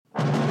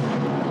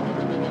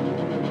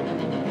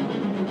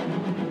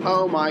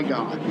Oh my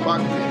God.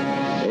 Fuck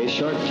me. A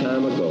short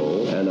time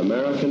ago, an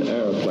American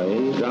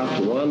airplane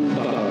dropped one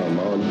bomb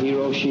on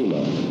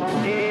Hiroshima.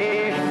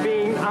 Ich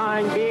bin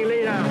ein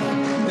Berliner.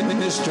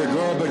 Mr.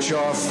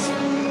 Gorbachev,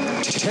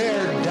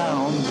 tear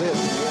down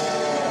this.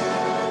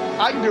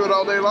 I can do it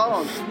all day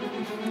long.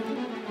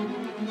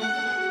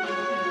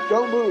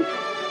 Don't move.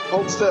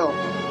 Hold still.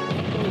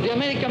 The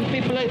American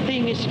people, I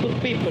think, is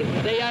good people.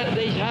 They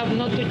have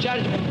not to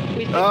charge with.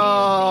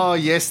 Oh,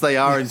 yes, they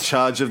are in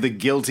charge of the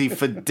guilty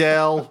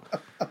Fidel.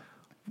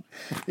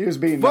 He was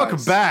being Welcome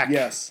nice. back.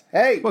 Yes.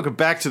 Hey. Welcome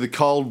back to the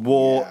Cold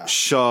War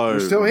show. We're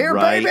still here,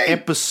 Ray.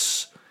 baby.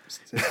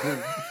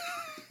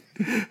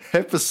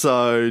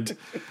 Episode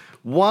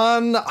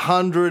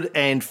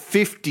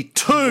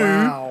 152.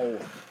 Wow.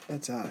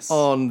 That's us.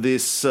 On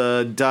this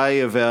day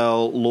of our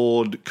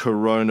Lord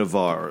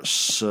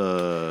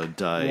Coronavirus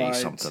day, Right.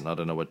 something. I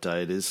don't know what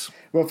day it is.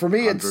 Well, for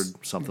me, it's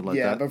something like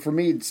yeah, that. but for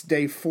me, it's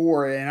day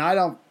 4, and I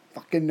don't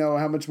fucking know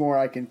how much more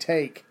I can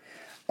take.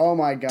 Oh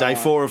my God. Day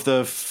 4 of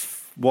the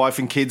wife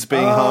and kids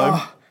being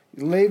home.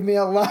 Leave me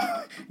alone.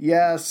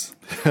 Yes.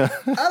 I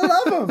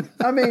love them.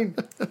 I mean,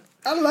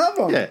 I love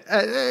them. Yeah,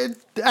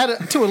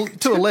 to a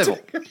level.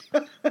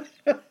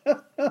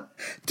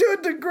 To a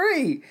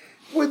degree.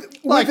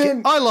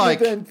 Within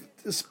a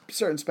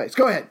certain space.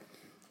 Go ahead.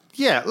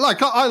 Yeah,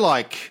 I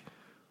like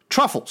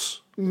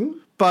truffles. Mm-hmm.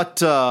 But,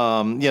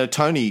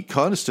 Tony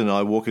Coniston and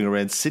I walking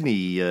around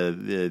Sydney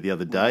the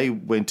other day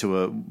went to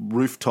a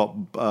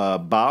rooftop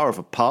bar of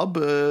a pub,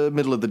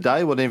 middle of the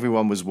day when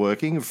everyone was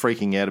working and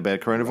freaking out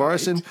about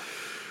coronavirus. Right. And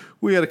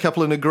we had a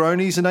couple of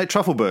Negronis and ate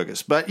truffle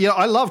burgers. But,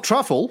 I love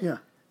truffle. Yeah.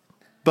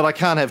 But I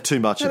can't have too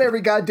much of it. Not every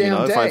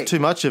goddamn day. If I have too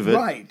much of it.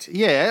 Right.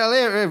 Yeah,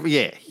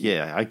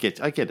 I get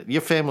it.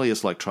 Your family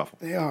is like truffle.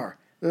 They are.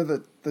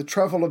 They're the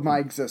truffle of my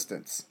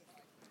existence.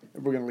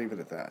 We're going to leave it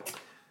at that.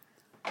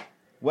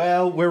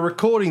 Well, we're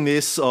recording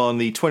this on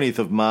the 20th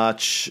of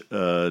March,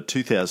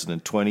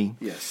 2020.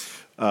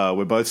 Yes.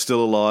 We're both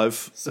still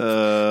alive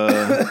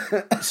so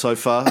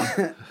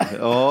far.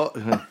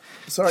 Oh,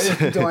 sorry, I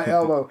hit my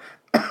elbow.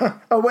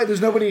 Oh, wait, there's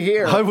nobody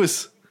here. I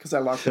was... Because I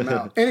locked him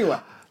out.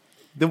 Anyway.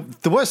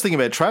 The worst thing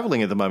about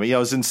travelling at the moment, I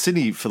was in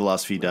Sydney for the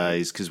last few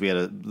days because we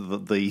had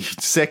the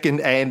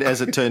second and,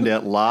 as it turned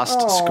out, last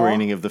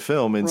screening of the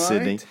film in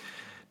Sydney.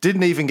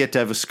 Didn't even get to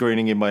have a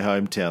screening in my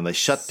hometown. They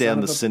shut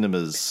down the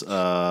cinemas. It's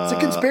a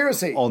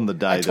conspiracy. On the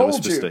day they were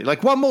supposed to.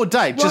 Like one more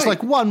day, just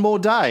like one more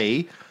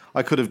day,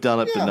 I could have done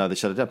it, but no, they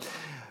shut it down.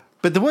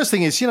 But the worst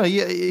thing is, you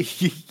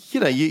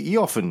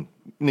often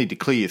need to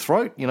clear your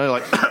throat.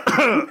 Like.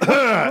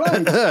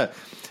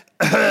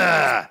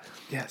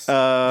 Yes.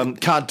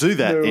 Can't do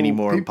that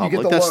anymore in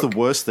public. That's the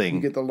worst thing.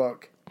 You get the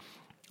look.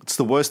 It's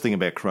the worst thing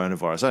about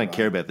coronavirus. I don't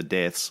care about the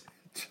deaths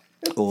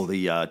or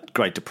the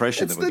Great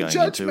Depression that we're going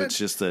into. It's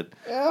just that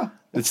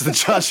it's the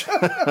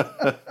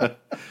judgment.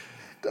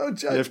 Don't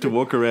judge. You have to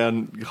walk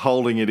around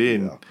holding it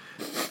in.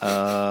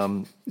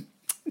 Yeah.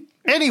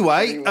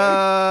 Anyway,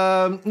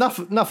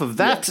 enough of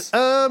that.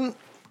 Yes.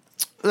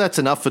 That's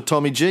enough for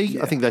Tommy G.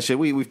 Yeah. I think that's it.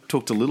 We've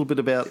talked a little bit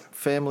about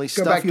family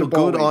stuff. You're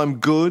good. I'm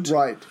good.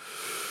 Right.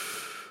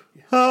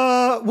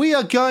 We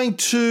are going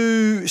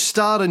to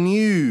start a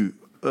new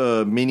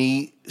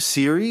mini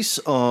series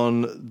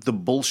on the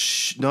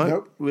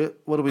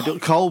What are we doing?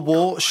 Cold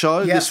War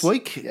show this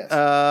week. Yes.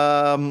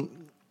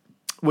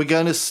 We're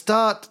going to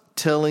start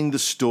telling the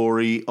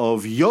story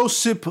of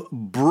Josip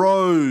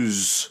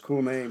Broz.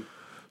 Cool name.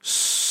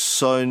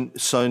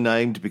 So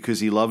named because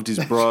he loved his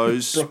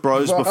bros.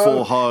 Bros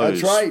before hoes.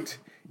 That's right.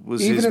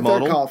 Was Even his if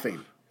model. They're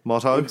coughing.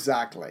 Motto.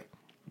 Exactly.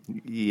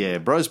 Yeah,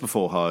 bros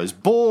before hoes.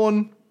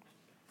 Born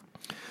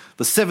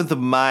the 7th of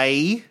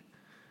May,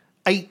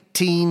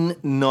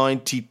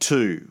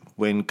 1892,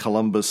 when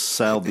Columbus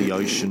sailed the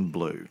ocean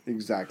blue.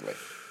 Exactly.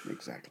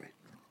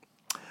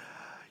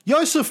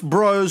 Josip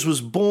Broz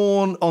was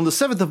born on the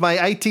 7th of May,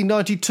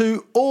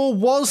 1892, or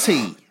was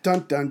he?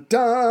 Dun, dun,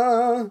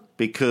 dun.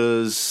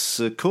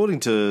 Because according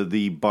to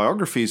the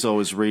biographies I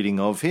was reading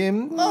of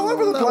him, all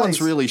over the place. No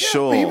one's really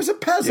sure. He was a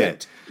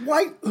peasant. Yeah.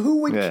 Why? Who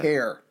would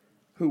care?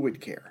 Who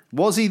would care?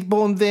 Was he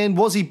born then?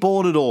 Was he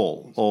born at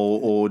all?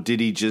 Or did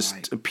he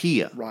just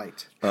appear?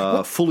 Right.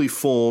 Fully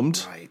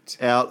formed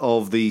out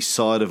of the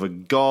side of a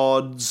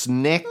god's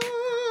neck?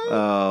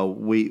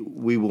 We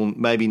will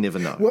maybe never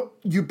know. Well,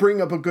 you bring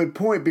up a good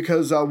point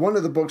because one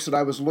of the books that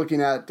I was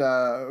looking at,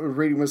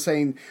 reading was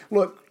saying,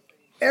 look,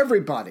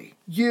 everybody,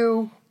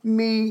 you,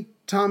 me,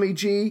 Tommy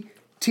G,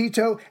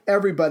 Tito,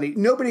 everybody,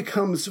 nobody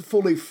comes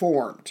fully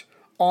formed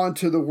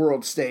onto the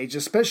world stage,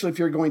 especially if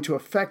you're going to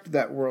affect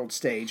that world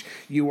stage.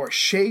 You are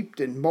shaped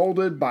and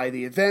molded by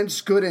the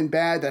events, good and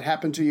bad, that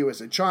happened to you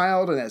as a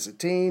child and as a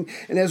teen.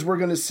 And as we're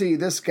going to see,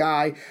 this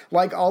guy,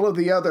 like all of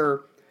the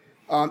other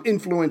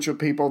influential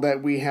people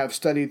that we have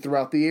studied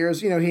throughout the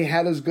years, he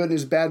had his good and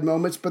his bad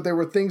moments, but there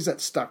were things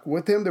that stuck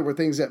with him. There were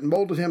things that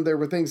molded him. There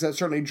were things that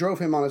certainly drove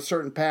him on a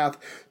certain path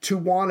to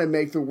want to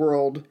make the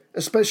world,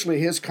 especially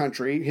his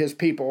country, his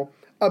people,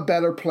 a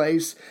better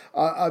place,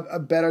 a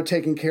better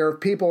taking care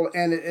of people,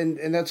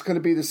 and that's going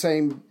to be the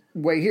same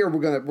way here,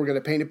 we're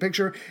gonna paint a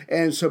picture,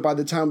 and so by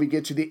the time we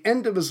get to the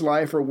end of his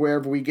life or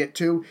wherever we get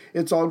to,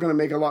 it's all going to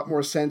make a lot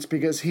more sense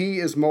because he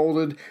is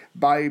molded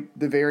by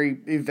the very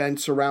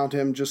events around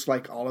him, just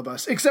like all of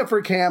us, except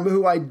for Cam,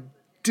 who I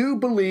do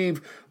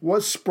believe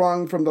was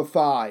sprung from the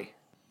thigh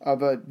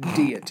of a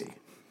deity.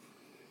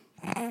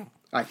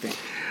 I think.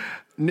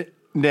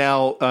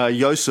 Now,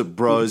 Josip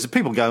Broz,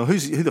 people going,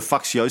 who the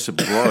fuck's Josip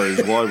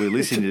Broz? Why are we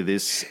listening to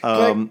this?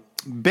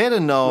 Better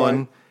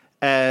known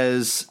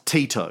as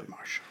Tito.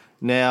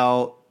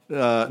 Now,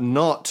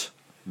 not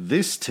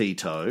this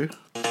Tito.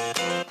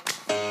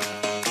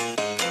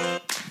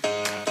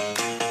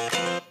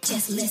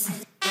 Just listen.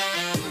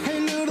 Hey,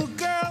 little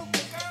girl.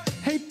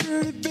 Hey,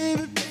 pretty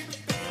baby.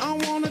 I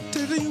want to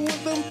tell you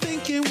what I'm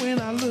thinking when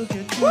I look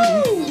at you.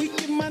 Woo!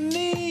 Weak in my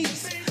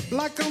knees,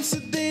 like I'm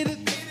sedated.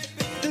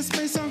 This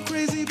may sound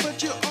crazy,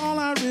 but you're all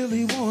I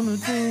really want to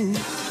do.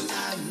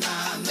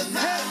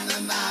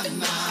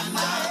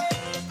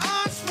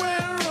 I swear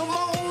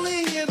I'm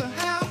only here to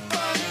have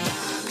fun.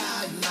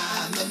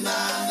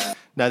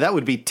 Now, that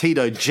would be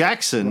Tito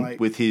Jackson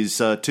with his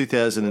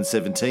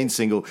 2017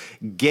 single,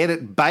 Get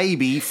It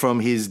Baby,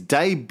 from his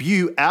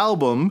debut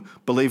album,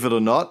 believe it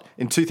or not,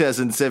 in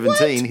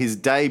 2017, his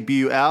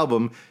debut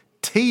album,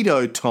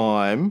 Tito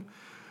Time.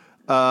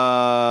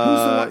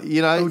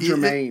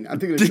 Jermaine. I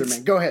think it was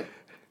Jermaine. Go ahead.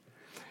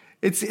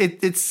 Does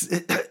it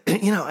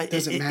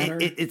matter?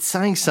 It's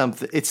saying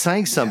something. It's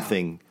saying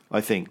something. I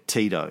think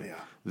Tito,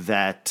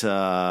 that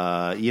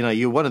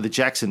you're one of the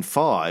Jackson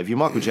Five. You're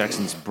Michael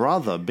Jackson's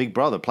brother, big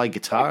brother, played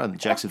guitar in the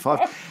Jackson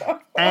Five,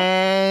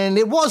 and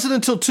it wasn't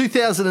until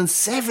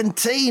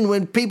 2017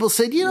 when people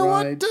said, you know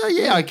what?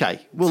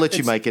 Okay, we'll let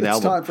you make an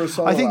album. It's time for a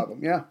solo album.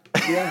 Yeah.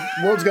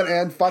 World's gonna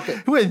end. Fuck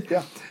it.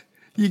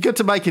 You got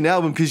to make an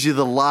album because you're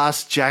the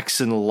last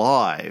Jackson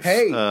alive.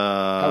 Hey.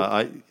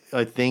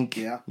 I think,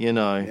 However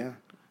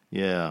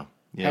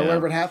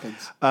it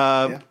happens.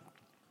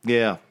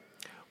 Yeah.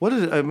 What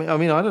did I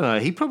mean? I don't know.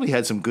 He probably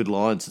had some good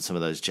lines in some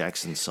of those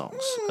Jackson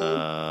songs.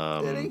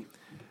 Did he?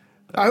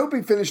 I hope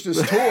he finished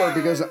his tour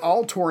because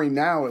all touring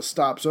now is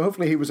stopped. So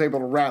hopefully he was able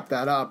to wrap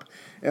that up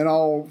in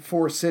all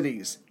 4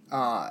 cities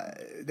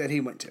that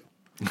he went to.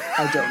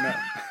 I don't know.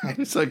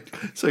 So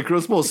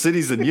across more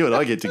cities than you and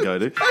I get to go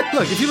to.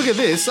 Look, if you look at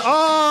this,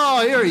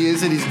 here he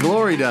is in his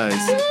glory days.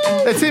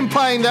 It's him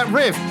playing that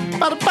riff.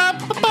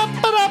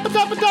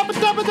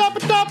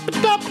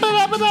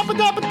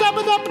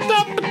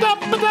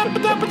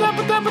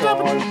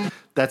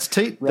 That's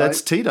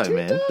Tito,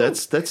 man.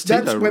 That's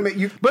Tito.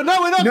 But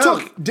no, we're not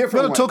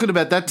talking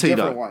about that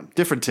Tito.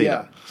 Different Tito.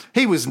 Yeah.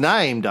 He was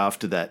named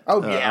after that.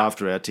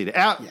 After our Tito.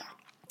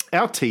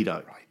 Our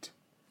Tito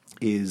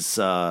is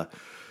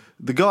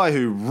the guy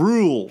who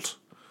ruled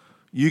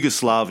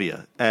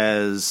Yugoslavia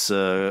as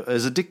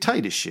a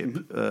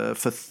dictatorship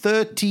for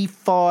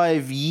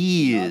 35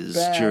 years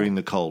during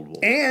the Cold War.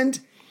 And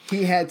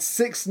he had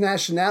 6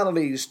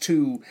 nationalities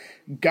to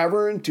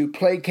govern, to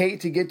placate,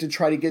 to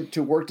try to get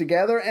to work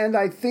together. And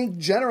I think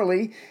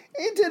generally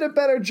he did a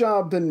better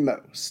job than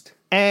most.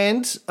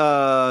 And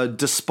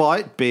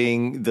despite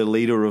being the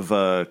leader of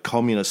a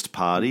communist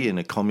party and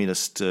a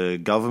communist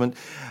government,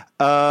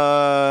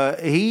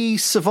 he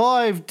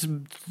survived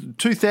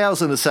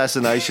 2,000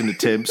 assassination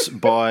attempts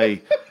by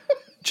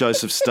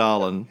Joseph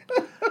Stalin.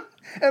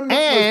 And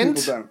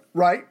most people don't,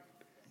 right?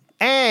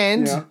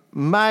 And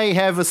may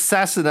have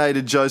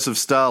assassinated Joseph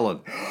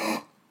Stalin.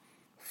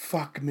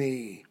 Fuck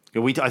me.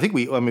 We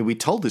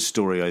told this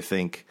story, I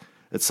think,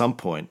 at some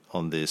point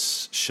on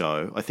this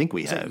show. I think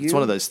we have. It's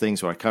one of those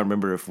things where I can't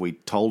remember if we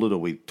told it or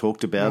we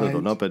talked about it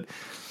or not, but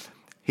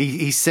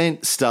he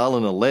sent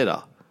Stalin a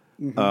letter.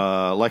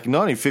 Like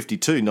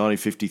 1952,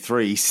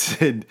 1953, he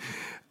said,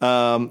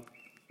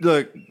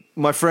 look,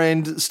 my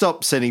friend,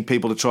 stop sending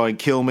people to try and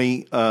kill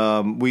me.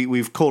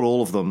 We've caught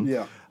all of them.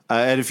 Yeah.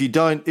 And if you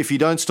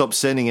don't stop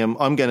sending them,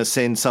 I'm going to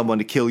send someone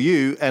to kill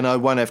you, and I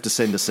won't have to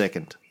send a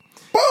second.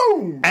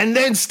 Boom! And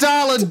then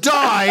Stalin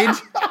died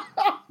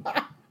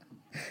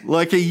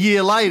like a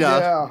year later.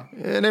 Yeah.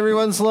 And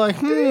everyone's like,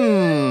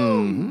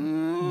 Yeah.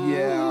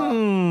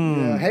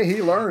 Hey,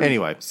 he learned.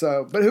 Anyway.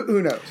 So, but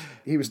who knows?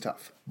 He was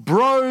tough.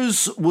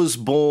 Broz was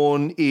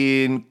born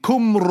in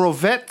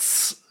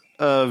Kumrovec,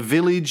 a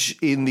village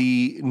in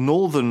the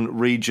northern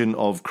region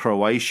of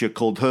Croatia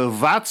called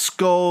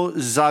Hrvatsko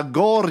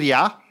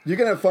Zagorje. You're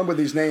going to have fun with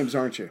these names,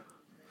 aren't you?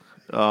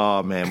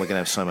 Oh, man, we're going to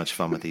have so much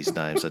fun with these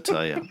names, I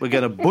tell you. We're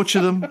going to butcher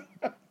them.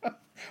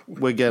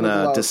 We're going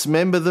to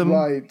dismember them.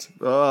 Right.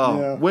 Oh,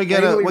 yeah. We're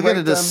going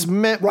to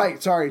dismember.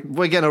 Right, sorry.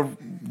 We're going to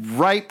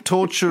rape,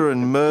 torture,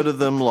 and murder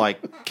them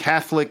like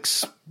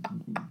Catholics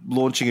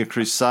launching a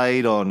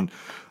crusade on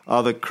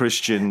other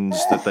Christians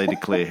that they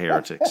declare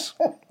heretics.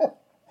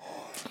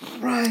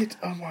 Right.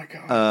 Oh, my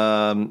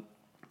God.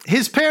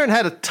 His parent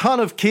had a ton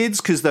of kids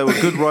because they were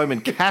good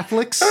Roman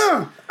Catholics.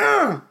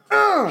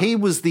 He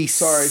was the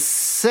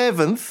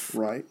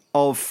 7th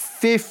of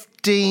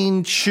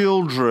 15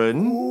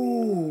 children.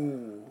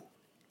 Ooh.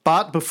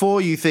 But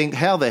before you think,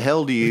 how the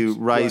hell do you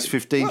raise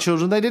 15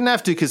 children? They didn't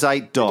have to because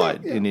 8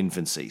 died in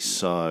infancy.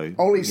 So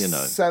only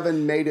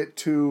 7 made it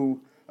to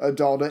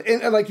adulthood.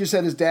 And like you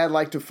said, his dad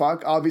liked to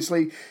fuck.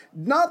 Obviously,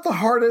 not the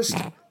hardest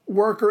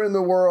worker in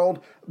the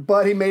world,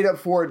 but he made up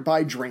for it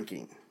by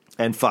drinking.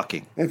 And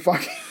fucking.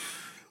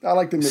 I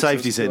like to mix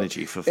saved his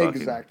energy for fucking.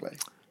 Exactly.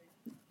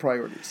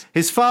 Priorities.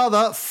 His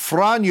father,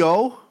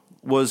 Franjo,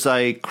 was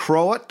a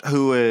Croat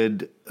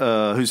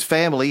whose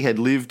family had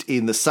lived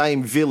in the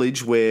same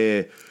village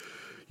where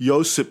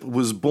Josip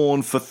was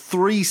born for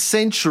 3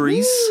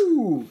 centuries,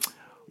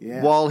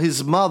 while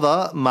his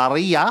mother,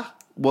 Maria,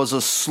 was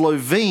a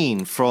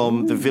Slovene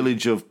from the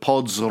village of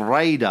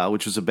Podsreda,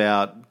 which was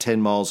about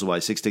 10 miles away,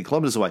 16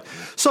 kilometres away.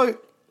 So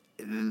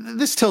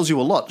this tells you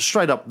a lot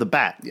straight up the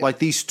bat. Yeah. Like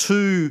these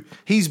two,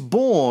 he's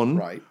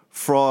born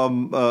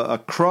from a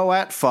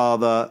Croat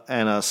father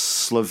and a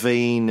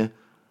Slovene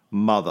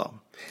mother.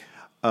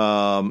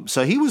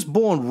 So he was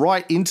born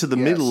right into the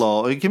middle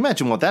of. You can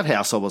imagine what that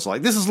household was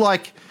like. This is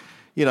like,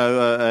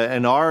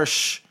 an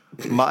Irish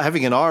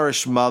having an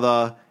Irish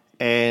mother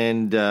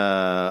and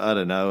I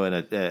don't know,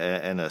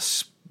 and a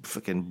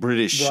fucking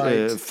British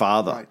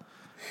father.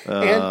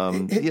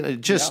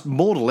 Right.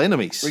 Mortal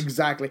enemies.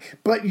 Exactly.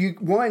 But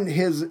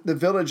the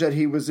village that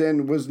he was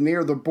in was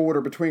near the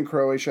border between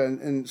Croatia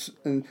and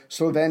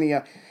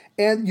Slovenia.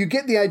 And you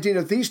get the idea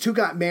that if these two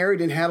got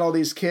married and had all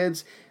these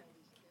kids,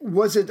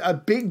 was it a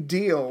big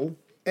deal?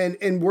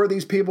 And were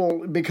these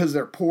people, because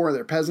they're poor and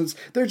they're peasants,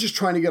 they're just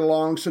trying to get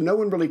along, so no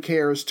one really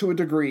cares to a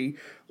degree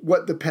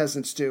what the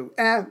peasants do.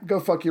 Go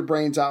fuck your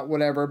brains out,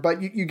 whatever.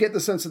 But you get the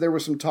sense that there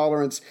was some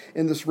tolerance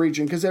in this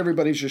region because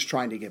everybody's just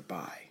trying to get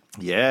by.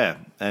 Yeah,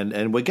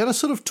 and we're going to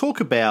sort of talk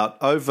about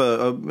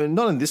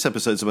not in this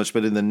episode so much,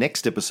 but in the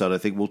next episode, I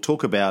think we'll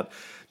talk about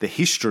the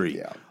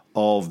history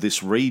of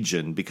this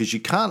region, because you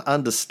can't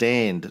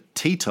understand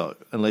Tito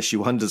unless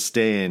you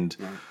understand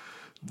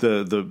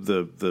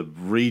the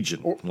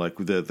region, like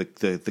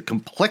the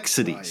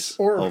complexities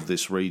of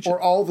this region,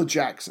 or all the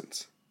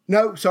Jacksons.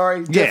 No,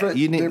 sorry, different.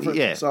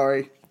 Different.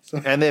 Sorry.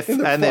 And their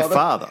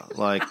father,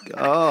 like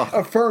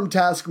a firm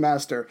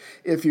taskmaster,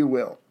 if you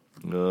will.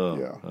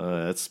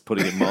 That's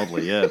putting it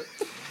mildly, yeah.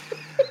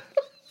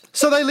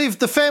 So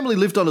the family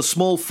lived on a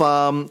small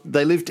farm.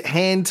 They lived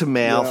hand to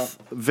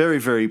mouth, very,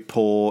 very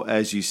poor,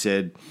 as you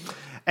said.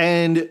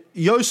 And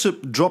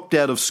Josip dropped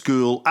out of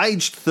school,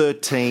 aged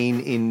 13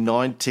 in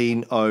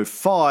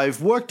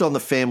 1905, worked on the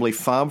family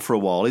farm for a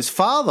while. His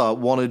father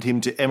wanted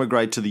him to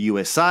emigrate to the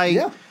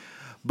USA,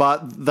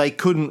 but they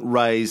couldn't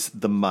raise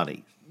the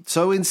money.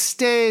 So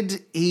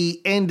instead,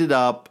 he ended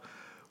up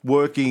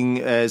working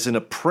as an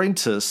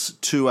apprentice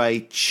to a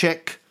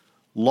Czech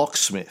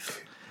locksmith.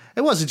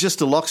 It wasn't just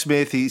a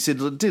locksmith. He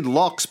did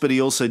locks, but he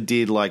also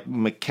did like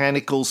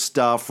mechanical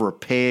stuff,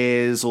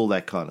 repairs, all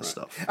that kind of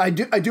stuff. I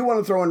do want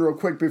to throw in real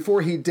quick,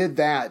 before he did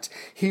that,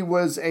 he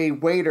was a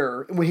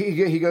waiter. When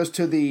he goes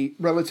to the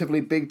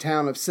relatively big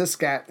town of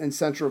Siskat in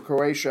central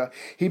Croatia,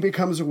 he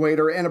becomes a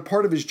waiter, and a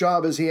part of his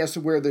job is he has to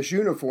wear this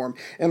uniform.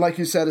 And like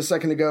you said a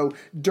second ago,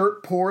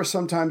 dirt poor,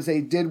 sometimes they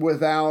did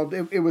without.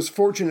 It was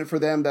fortunate for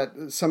them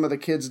that some of the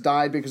kids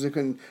died because they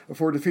couldn't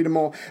afford to feed them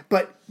all.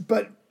 But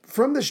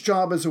from this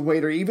job as a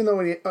waiter, even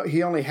though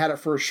he only had it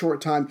for a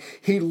short time,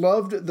 he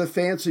loved the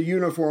fancy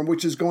uniform,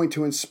 which is going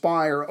to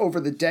inspire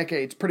over the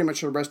decades, pretty much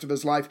the rest of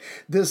his life,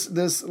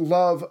 this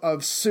love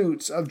of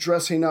suits, of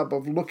dressing up,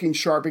 of looking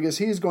sharp, because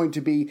he's going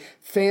to be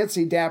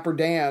fancy Dapper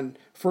Dan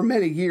for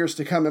many years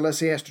to come, unless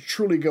he has to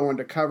truly go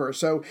undercover.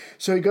 So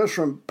he goes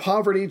from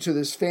poverty to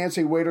this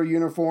fancy waiter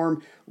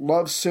uniform,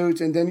 loves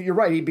suits, and then you're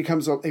right, he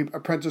becomes an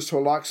apprentice to a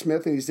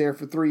locksmith, and he's there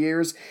for 3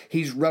 years.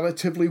 He's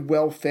relatively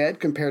well-fed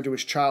compared to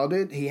his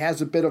childhood. He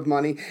has a bit of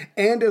money,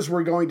 and as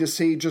we're going to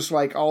see, just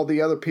like all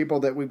the other people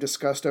that we've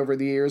discussed over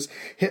the years,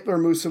 Hitler,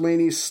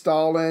 Mussolini,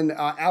 Stalin,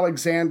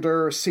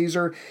 Alexander,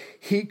 Caesar,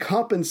 he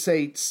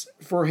compensates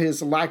for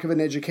his lack of an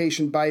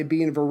education by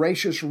being a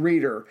voracious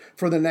reader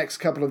for the next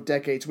couple of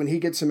decades. When he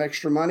gets some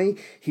extra money,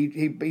 he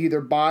either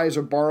buys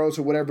or borrows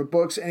or whatever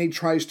books, and he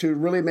tries to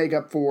really make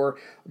up for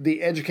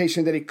the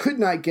education that he could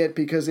not get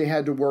because he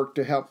had to work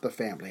to help the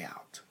family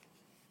out.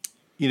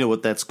 You know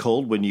what that's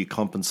called when you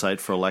compensate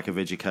for a lack of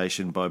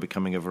education by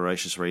becoming a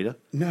voracious reader?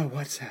 No,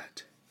 what's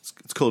that?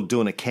 It's called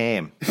doing a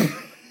cam.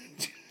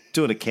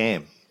 Doing a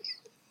cam.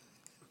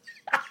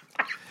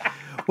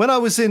 When I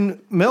was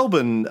in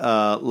Melbourne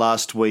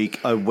last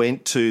week, I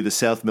went to the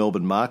South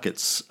Melbourne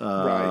markets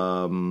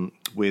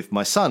with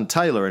my son,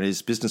 Taylor, and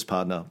his business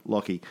partner,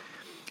 Lockie.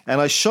 And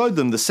I showed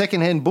them the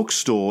secondhand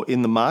bookstore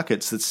in the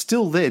markets that's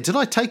still there. Did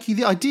I take you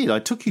there? I did. I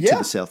took you to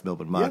the South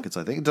Melbourne markets,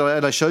 I think.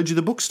 And I showed you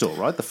the bookstore,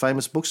 right? The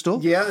famous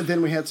bookstore? Yeah, and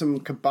then we had some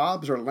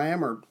kebabs or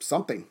lamb or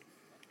something.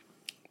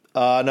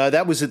 No,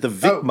 that was at the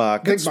Vic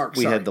markets.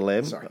 We had the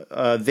lamb. Sorry.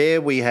 There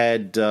we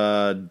had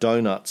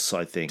donuts,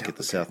 I think, at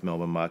the South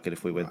Melbourne market.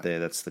 If we went there,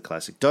 that's the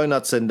classic.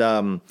 Donuts, and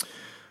the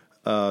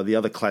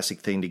other classic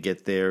thing to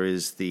get there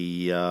is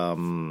the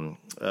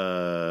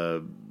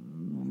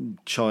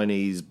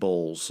Chinese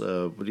balls.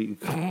 What do you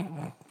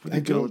call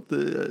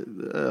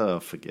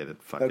it? Forget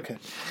it. Fuck it.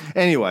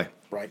 Anyway,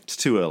 right. It's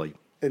too early.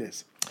 It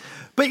is.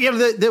 But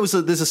yeah, there's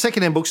a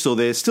secondhand bookstore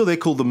there, still there,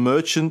 called the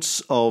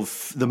Merchant of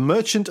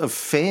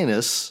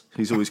Fairness.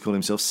 He's always called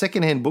himself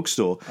secondhand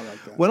bookstore. I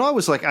like that. When I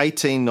was like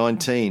 18,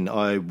 19,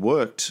 I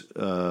worked,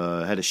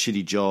 had a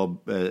shitty job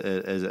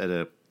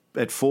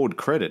at Ford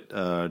Credit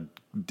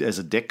as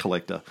a debt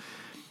collector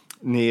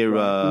near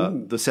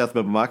the South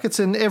Melbourne markets,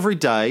 and every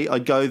day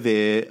I'd go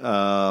there,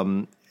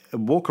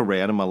 walk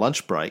around in my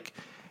lunch break,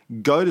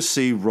 go to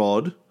see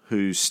Rod,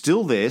 who's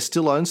still there,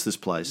 still owns this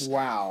place.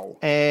 Wow.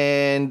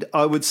 And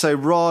I would say,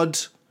 Rod,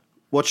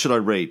 what should I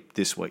read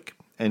this week?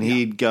 And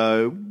he'd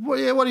go,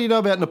 well, what do you know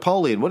about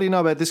Napoleon? What do you know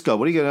about this guy?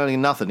 What do you know?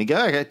 Nothing. He'd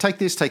go, okay, take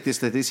this, take this,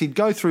 take this. He'd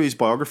go through his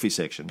biography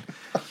section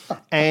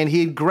and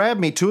he'd grab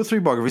me 2 or 3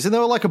 biographies, and they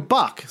were like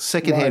 $1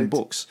 secondhand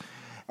books.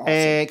 Awesome.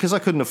 And because I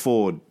couldn't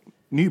afford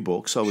new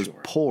books, I was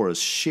poor as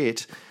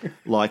shit,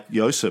 like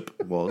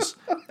Josip was.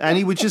 And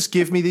he would just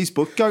give me these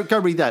books. Go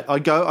read that.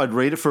 I'd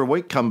read it for a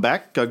week, come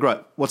back, go, great,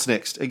 what's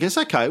next? I guess,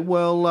 okay,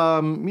 well,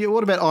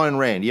 what about Ayn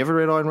Rand? You ever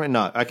read Ayn Rand?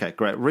 No. Okay,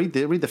 great. Read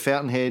the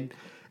Fountainhead.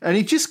 And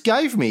he just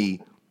gave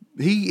me,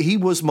 he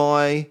was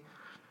my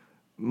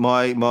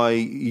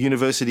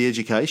university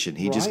education.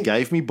 He just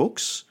gave me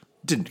books.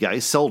 He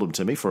sold them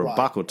to me for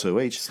 $1 or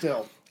 $2 each.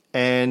 Still.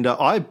 And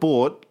I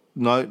bought,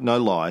 no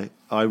lie,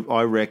 I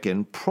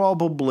reckon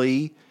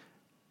probably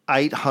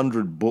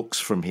 800 books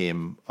from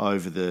him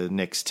over the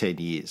next 10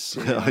 years.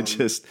 I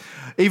just,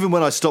 even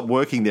when I stopped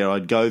working there,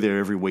 I'd go there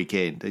every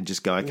weekend and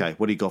just go, okay,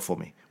 what do you got for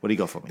me? What do you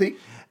got for me?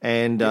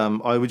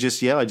 I would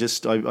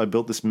just, I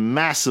built this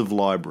massive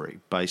library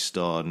based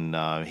on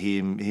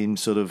him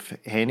sort of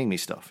handing me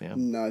stuff. Yeah.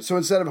 No. So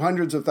instead of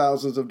hundreds of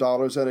thousands of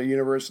dollars at a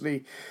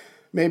university,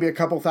 maybe a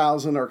couple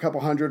thousand or a couple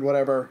hundred,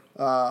 whatever,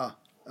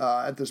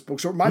 at this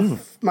bookstore. My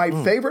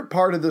favorite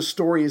part of the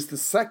story is the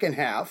second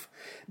half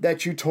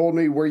that you told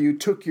me, where you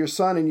took your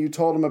son and you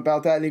told him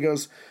about that, and he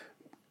goes,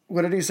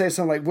 what did he say?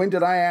 Something like, when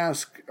did I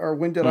ask, or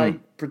when did I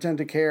pretend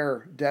to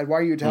care, Dad? Why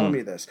are you telling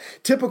me this?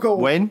 Typical.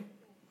 When?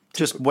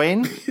 Just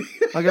when?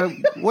 I go,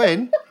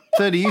 when?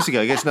 30 years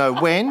ago. He goes, no,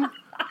 when?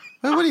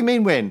 Well, what do you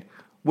mean when?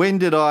 When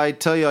did I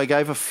tell you I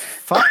gave a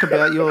fuck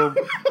about your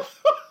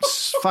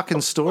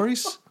fucking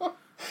stories?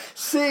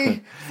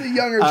 See, the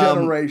younger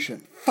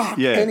generation. Fuck.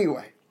 Yeah.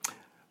 Anyway.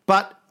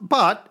 But,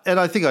 and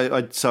I think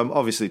I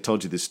obviously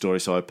told you this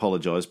story, so I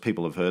apologise.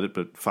 People have heard it,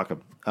 but fuck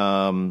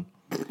them.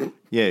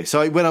 Yeah.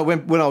 So when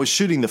I was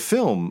shooting the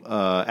film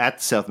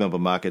at South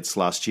Melbourne Markets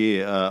last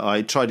year,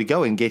 I tried to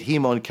go and get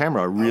him on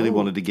camera. I really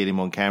wanted to get him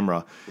on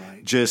camera,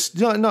 just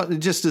not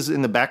just as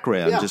in the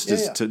background,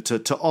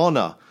 to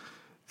honour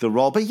the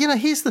role. But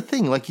here's the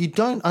thing: like, you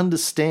don't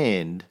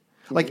understand,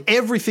 like,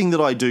 everything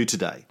that I do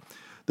today,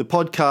 the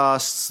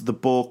podcasts, the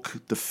book,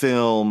 the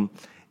film,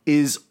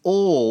 is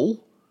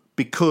all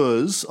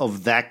because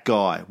of that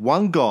guy.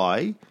 One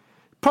guy,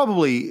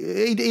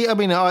 probably,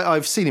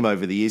 I've seen him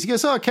over the years. He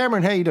goes, oh,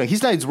 Cameron, how you doing?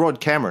 His name's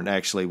Rod Cameron,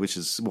 actually, which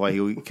is why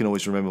he can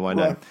always remember my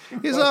name. He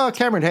goes, oh,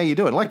 Cameron, how you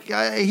doing? Like,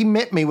 he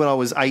met me when I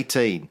was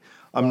 18.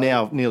 I'm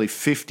now nearly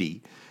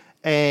 50.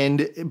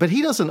 But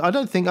he doesn't, I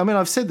don't think,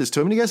 I've said this to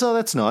him, and he goes, oh,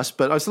 that's nice.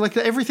 But I was like,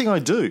 everything I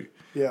do,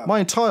 my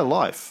entire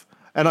life.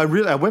 And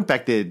I went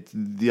back there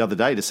the other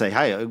day to say,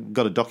 hey, I've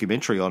got a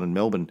documentary on in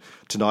Melbourne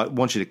tonight. I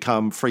want you to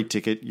come, free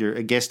ticket. You're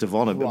a guest of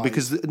honour. Right.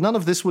 Because none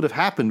of this would have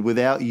happened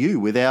without you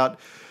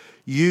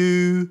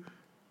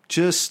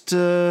just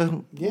sort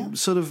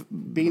of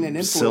being an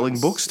influence, selling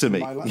books to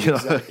me.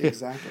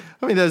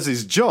 Exactly. That's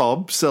his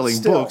job,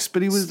 selling books,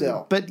 but he was,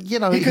 but he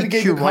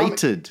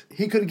curated.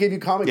 He could have gave you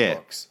comic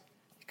books.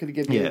 He could have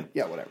given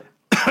you, whatever.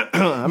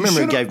 I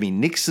remember he gave me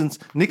Nixon's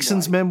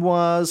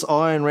memoirs,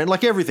 Ayn Rand,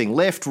 like everything,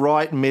 left,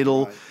 right,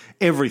 middle,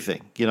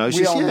 everything. It's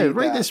just,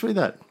 read this, read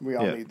that. We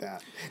all need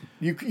that.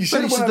 You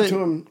should have went up to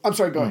him. I'm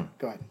sorry, go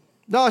ahead.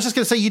 No, I was just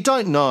going to say, you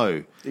don't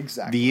know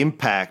exactly the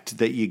impact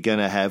that you're going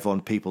to have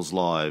on people's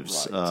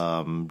lives.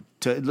 Right.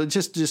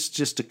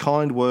 Just a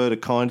kind word, a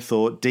kind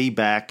thought,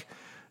 back,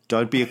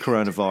 don't be a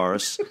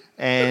coronavirus.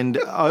 And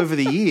over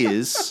the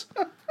years,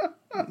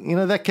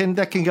 that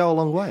can go a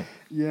long way.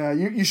 Yeah,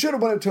 you should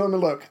have went up to him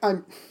and, look,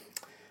 I'm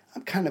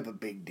kind of a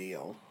big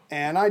deal,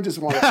 and I just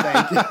want to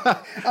thank you.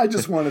 I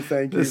just want to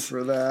thank you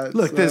for that.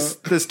 Look,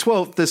 there's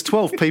 12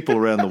 people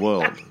around the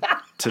world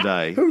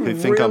today who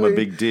think I'm a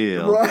big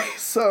deal. Right.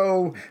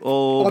 So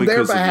on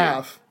their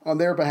behalf.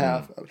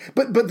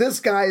 But this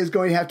guy is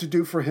going to have to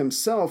do for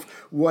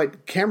himself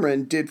what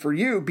Cameron did for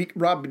you,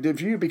 Rob did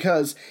for you,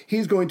 because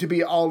he's going to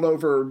be all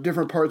over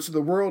different parts of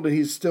the world, and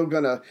he's still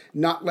going to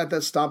not let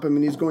that stop him,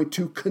 and he's going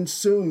to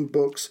consume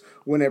books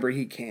whenever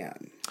he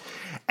can.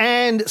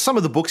 And some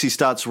of the books he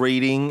starts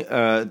reading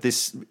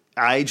this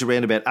age,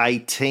 around about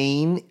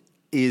 18,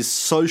 is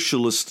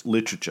socialist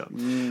literature.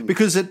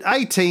 Because at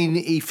 18,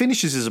 he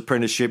finishes his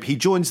apprenticeship, he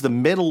joins the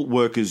Metal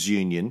Workers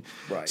Union,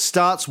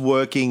 starts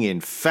working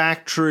in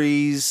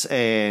factories,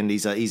 and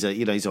he's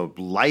a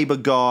labour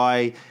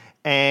guy,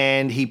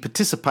 and he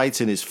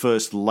participates in his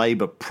first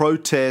labour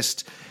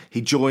protest.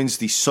 He joins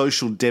the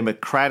Social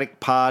Democratic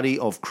Party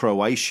of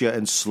Croatia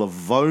and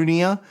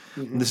Slavonia.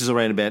 This is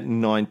around about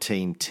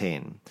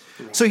 1910.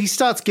 So he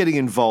starts getting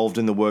involved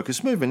in the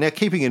workers' movement. Now,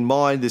 keeping in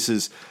mind, this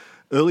is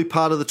early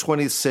part of the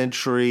 20th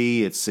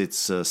century. It's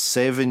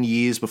 7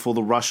 years before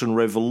the Russian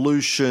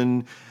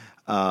Revolution.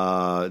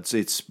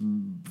 It's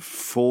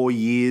 4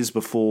 years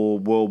before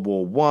World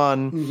War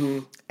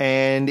One,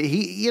 and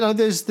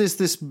there's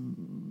this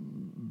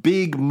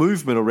big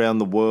movement around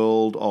the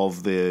world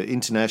of the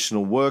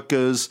international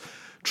workers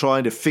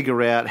trying to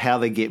figure out how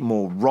they get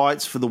more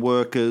rights for the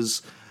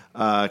workers.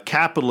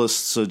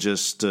 Capitalists are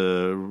just,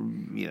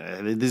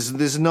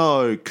 there's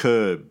no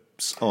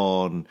curbs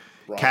on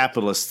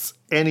capitalists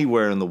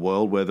anywhere in the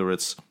world, whether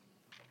it's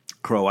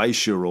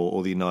Croatia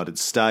or the United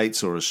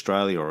States or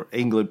Australia or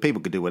England.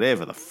 People can do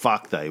whatever the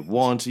fuck they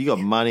want. You got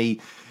money.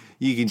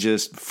 You can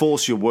just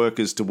force your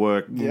workers to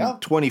work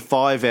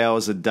 25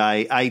 hours a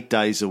day, 8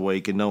 days a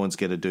week, and no one's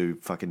going to do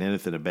fucking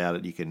anything about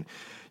it. You can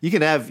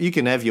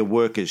have your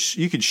workers.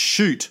 You could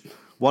shoot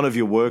one of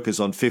your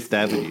workers on Fifth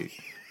Avenue,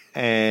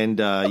 and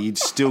you'd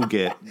still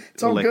get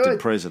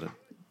elected president.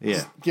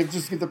 Yeah,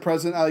 just give the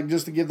president,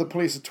 just to give the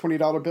police a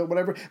 $20 bill,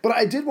 whatever. But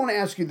I did want to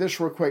ask you this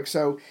real quick.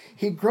 So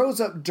he grows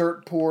up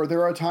dirt poor.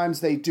 There are times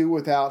they do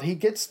without. He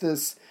gets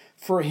this,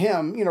 for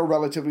him,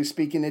 relatively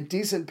speaking, a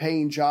decent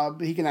paying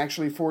job. He can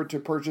actually afford to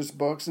purchase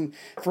books, and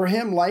for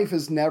him, life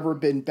has never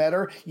been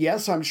better.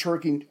 Yes, I'm sure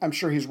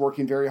he's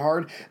working very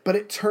hard, but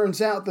it turns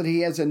out that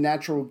he has a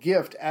natural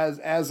gift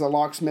as a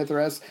locksmith, or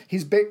as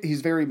he's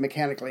very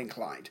mechanically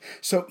inclined.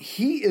 So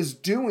he is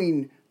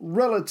doing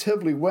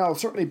relatively well,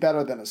 certainly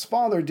better than his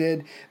father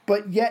did,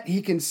 but yet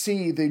he can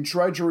see the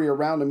drudgery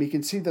around him. He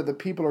can see that the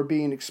people are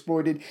being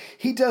exploited.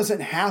 He doesn't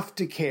have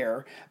to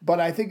care, but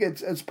I think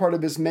it's part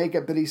of his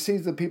makeup that he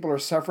sees that people are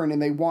suffering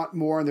and they want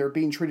more and they're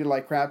being treated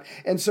like crap.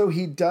 And so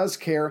he does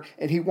care,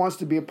 and he wants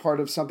to be a part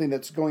of something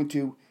that's going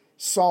to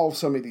solve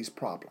some of these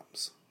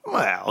problems.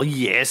 Well,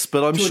 yes,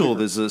 but I'm sure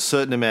there's a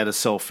certain amount of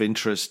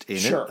self-interest in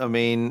it. I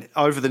mean,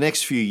 over the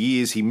next few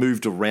years, he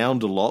moved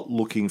around a lot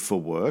looking for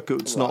work.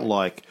 It's not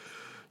like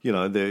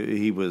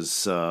he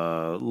was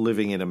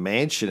living in a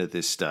mansion at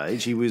this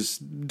stage. He was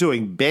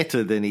doing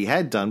better than he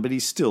had done, but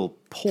he's still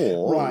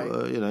poor.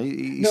 Right.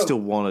 He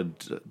still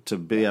wanted to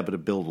be able to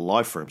build a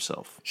life for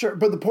himself. Sure,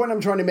 but the point I'm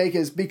trying to make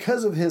is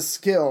because of his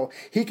skill,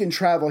 he can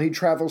travel. He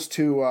travels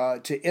to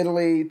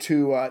Italy,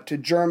 to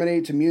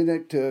Germany, to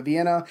Munich, to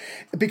Vienna.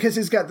 Because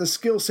he's got the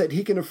skill set,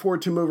 he can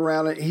afford to move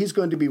around, and he's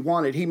going to be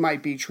wanted. He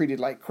might be treated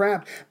like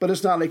crap, but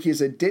it's not like he's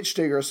a ditch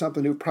digger or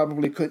something who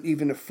probably couldn't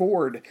even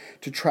afford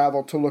to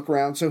travel to look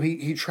around. So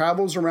he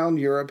travels around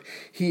Europe.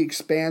 He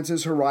expands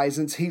his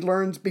horizons. He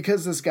learns,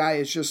 because this guy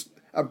is just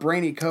a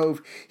brainy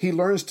cove, he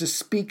learns to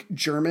speak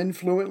German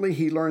fluently.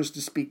 He learns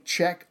to speak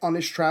Czech on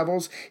his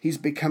travels. He's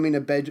becoming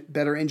a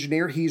better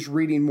engineer. He's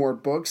reading more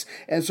books.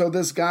 And so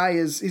this guy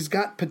he's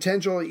got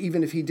potential,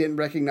 even if he didn't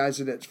recognize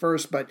it at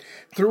first. But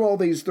through all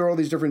these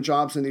different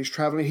jobs and these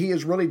traveling, he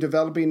is really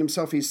developing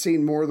himself. He's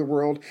seen more of the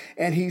world,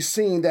 and he's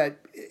seen that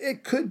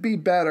it could be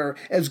better.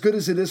 As good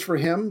as it is for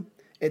him,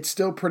 it's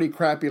still pretty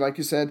crappy, like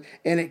you said,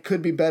 and it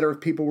could be better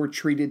if people were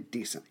treated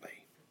decently.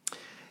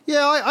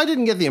 Yeah, I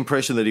didn't get the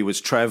impression that he was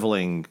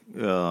traveling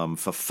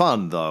for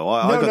fun, though.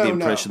 I got the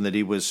impression that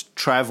he was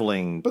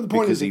traveling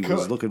because he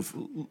was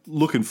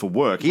looking for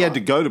work. He had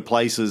to go to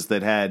places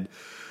that had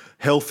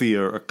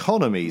healthier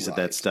economies at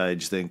that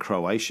stage than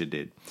Croatia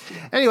did.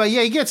 Anyway,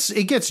 yeah, he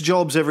gets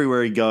jobs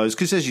everywhere he goes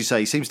because, as you say,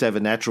 he seems to have a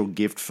natural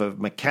gift for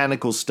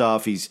mechanical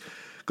stuff. He's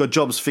got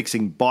jobs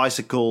fixing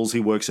bicycles. He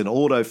works in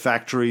auto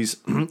factories,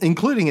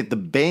 including at the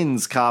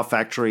Benz car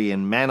factory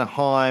in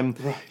Mannheim.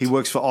 Right. He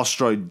works for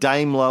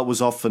Austro-Daimler,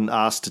 was often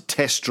asked to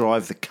test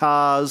drive the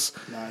cars.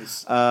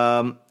 Nice.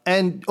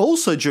 And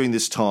also during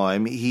this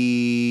time,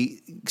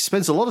 he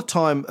spends a lot of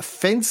time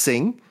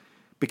fencing,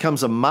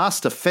 becomes a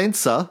master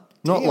fencer,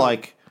 not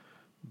like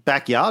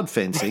backyard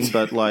fencing,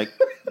 but like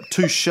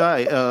touche,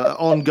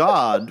 on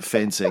guard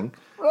fencing,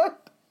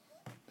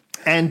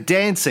 and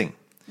dancing.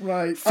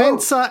 Right.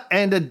 Fencer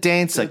and a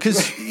dancer,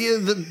 because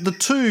the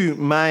two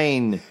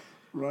main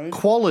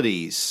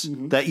qualities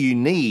that you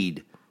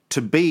need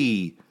to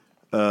be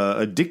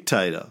a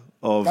dictator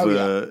of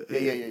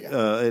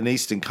an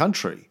Eastern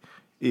country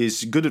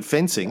is good at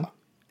fencing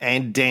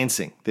and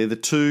dancing. They're the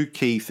two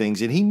key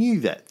things, and he knew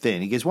that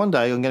then. He goes, one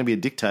day I'm going to be a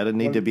dictator, I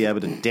need to be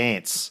able to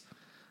dance.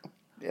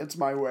 Dance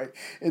my way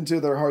into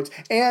their hearts.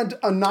 And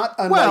not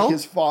unlike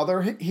his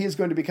father, he is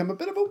going to become a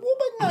bit of a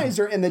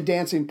womanizer, and the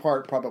dancing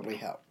part probably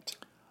helped.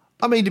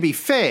 I mean, to be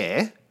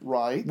fair,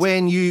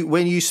 when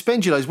you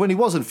spend your days, when he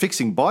wasn't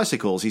fixing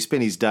bicycles, he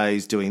spent his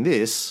days doing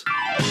this.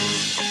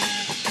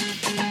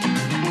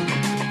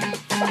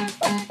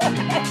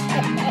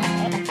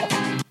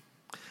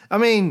 I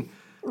mean,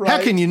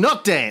 how can you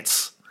not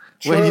dance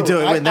when you do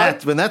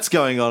it when that's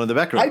going on in the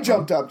background? I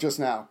jumped up just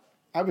now.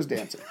 I was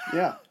dancing.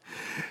 Yeah.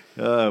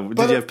 Did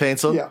you have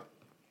pants on? Yeah.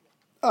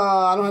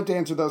 I don't have to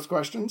answer those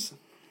questions.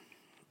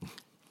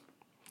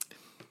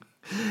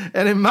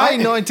 And in May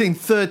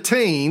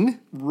 1913,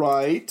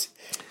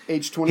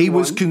 age 21, he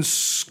was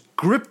conscripted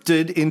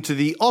conscripted into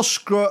the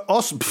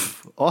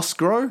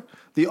Austro-Hungarian.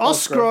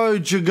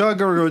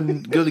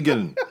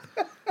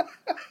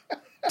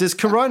 Does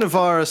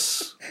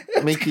coronavirus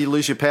make you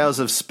lose your powers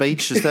of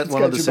speech? Is that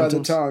one of the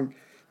symptoms? By the tongue.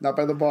 Not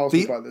by the balls,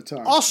 but by the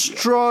tongue.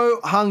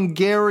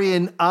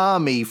 Austro-Hungarian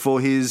Army for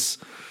his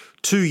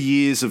 2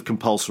 years of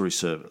compulsory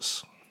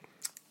service.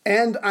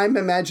 And I'm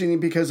imagining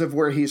because of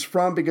where he's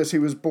from, because he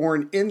was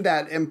born in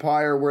that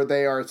empire where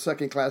they are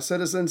second-class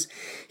citizens,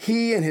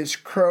 he and his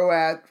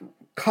Croat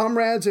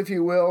comrades, if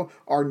you will,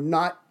 are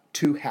not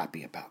too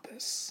happy about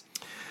this.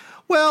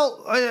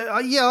 Well,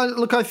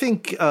 look, I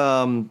think,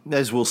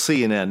 as we'll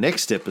see in our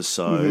next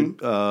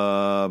episode,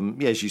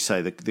 as you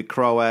say, the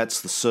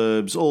Croats, the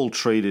Serbs, all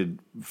treated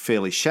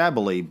fairly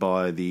shabbily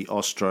by the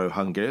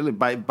Austro-Hungarian.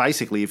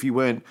 Basically, if you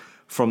weren't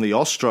from the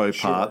Austro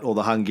part or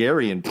the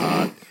Hungarian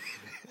part,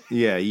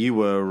 you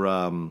were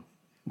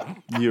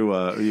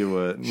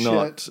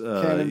not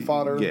cannon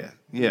fodder.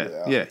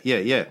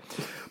 Yeah.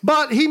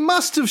 But he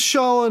must have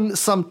shown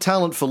some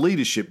talent for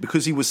leadership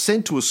because he was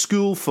sent to a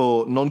school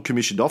for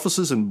non-commissioned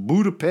officers in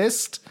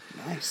Budapest.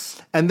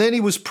 Nice. And then he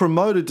was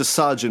promoted to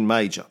sergeant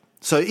major.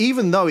 So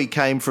even though he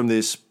came from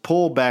this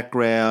poor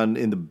background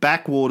in the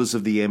backwaters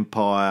of the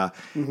empire,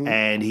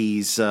 and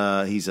he's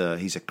a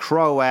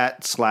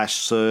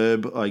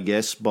Croat/Serb, I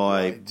guess,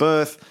 by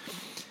birth,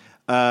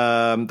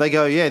 they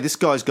go, this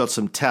guy's got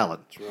some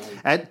talent.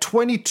 Right. At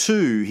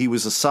 22, he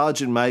was a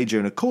sergeant major,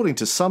 and according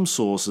to some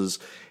sources,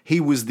 he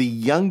was the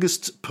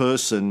youngest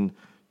person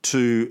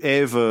to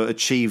ever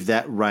achieve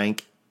that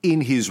rank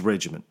in his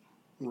regiment.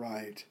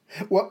 Right.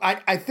 Well,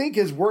 I think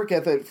his work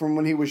ethic from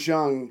when he was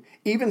young,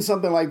 even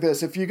something like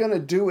this, if you're going to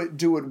do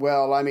it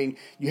well. I mean,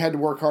 you had to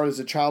work hard as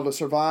a child to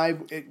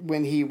survive.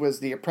 When he was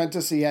the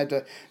apprentice, he had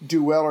to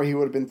do well or he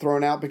would have been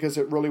thrown out because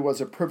it really was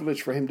a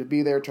privilege for him to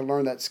be there to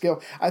learn that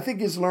skill. I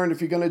think he's learned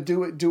if you're going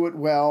to do it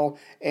well,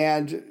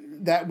 and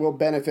that will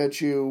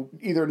benefit you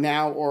either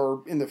now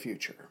or in the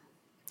future.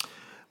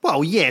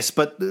 Well, yes,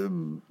 but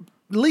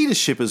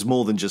leadership is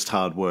more than just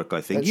hard work, I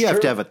think. That's you have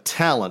true. to have a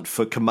talent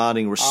for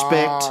commanding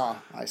respect,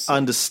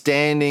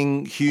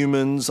 understanding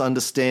humans,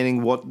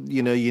 understanding what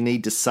you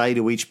need to say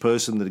to each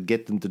person to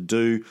get them to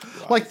do.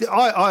 Right. Like,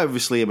 I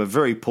obviously am a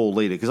very poor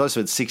leader because I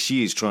spent 6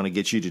 years trying to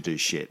get you to do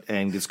shit,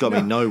 and it's got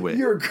me nowhere.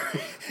 You're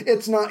great.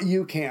 It's not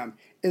you, Cam.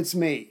 It's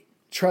me.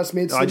 Trust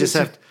me. I've just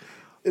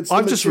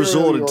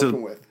resorted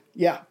to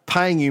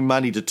paying you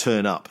money to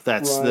turn up.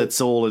 That's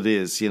all it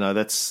is.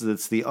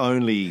 That's the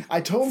only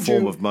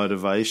form of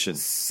motivation.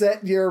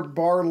 Set your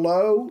bar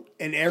low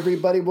and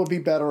everybody will be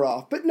better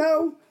off. But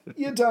no,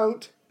 you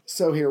don't.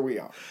 So here we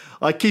are.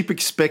 I keep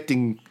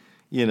expecting,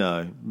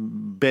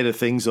 better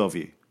things of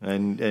you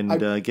and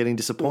getting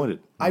disappointed.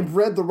 I've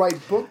read the right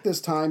book this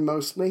time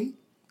mostly.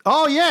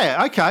 Oh,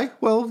 yeah, okay.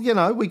 Well,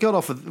 we got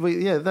off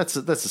that's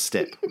a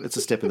step. It's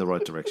a step in the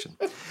right direction.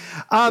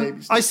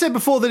 I said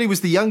before that he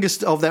was the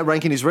youngest of that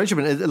rank in his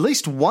regiment. At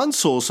least one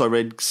source I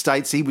read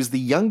states he was the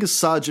youngest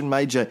sergeant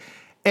major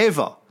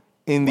ever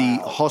in the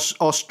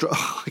Austro...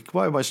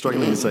 Why am I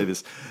struggling to say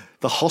this?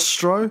 The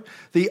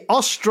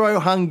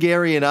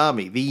Austro-Hungarian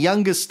Army, the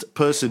youngest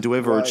person to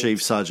ever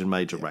achieve sergeant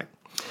major rank.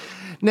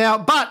 Now,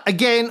 but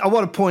again, I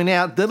want to point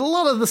out that a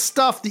lot of the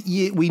stuff that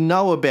we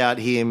know about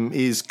him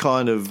is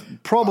kind of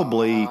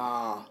probably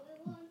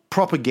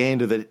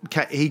propaganda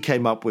that he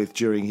came up with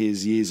during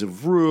his years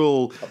of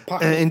rule.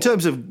 In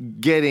terms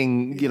of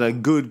getting,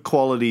 good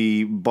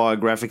quality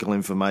biographical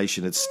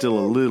information, it's still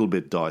a little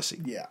bit dicey.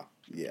 Yeah.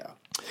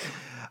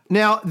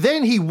 Now,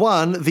 then he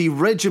won the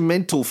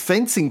regimental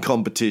fencing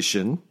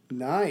competition.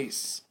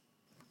 Nice.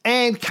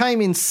 And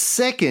came in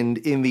second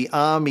in the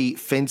Army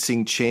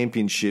Fencing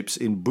Championships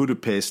in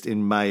Budapest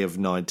in May of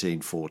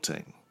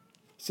 1914.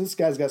 So this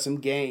guy's got some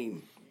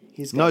game.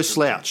 He's got no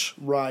slouch.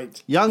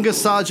 Right.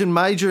 Youngest sergeant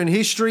major in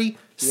history,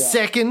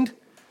 second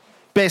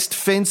best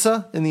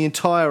fencer in the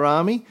entire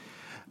army.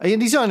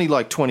 And he's only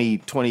like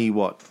 23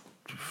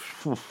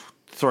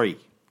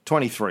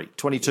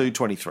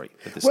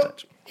 at this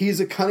stage. He's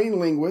a cunning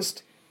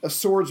linguist, a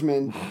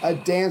swordsman, a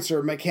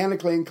dancer,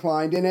 mechanically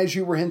inclined, and as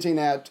you were hinting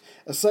at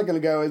a second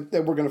ago,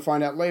 that we're going to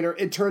find out later,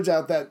 it turns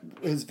out that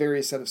his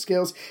various set of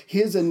skills,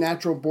 he is a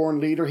natural-born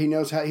leader. He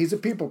knows how. He's a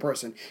people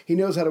person. He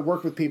knows how to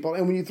work with people,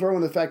 and when you throw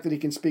in the fact that he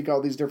can speak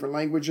all these different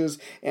languages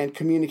and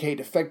communicate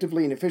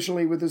effectively and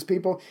efficiently with his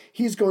people,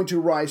 he's going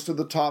to rise to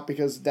the top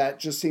because that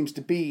just seems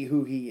to be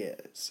who he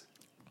is.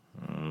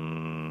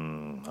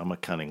 I'm a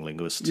cunning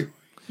linguist.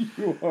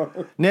 You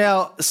are.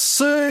 Now,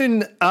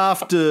 soon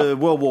after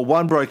World War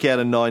I broke out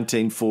in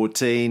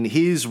 1914,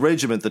 his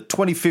regiment, the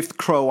 25th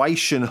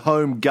Croatian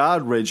Home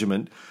Guard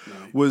Regiment,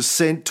 was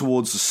sent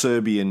towards the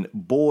Serbian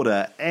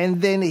border,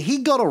 and then he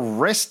got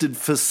arrested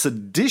for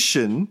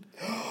sedition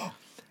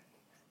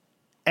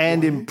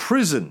and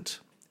imprisoned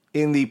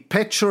in the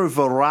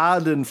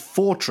Petrovaradin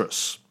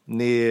fortress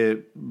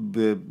near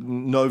the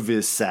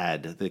Novi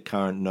Sad, the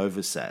current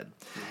Novi Sad.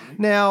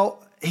 Now,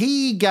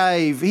 he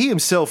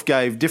himself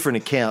gave different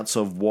accounts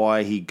of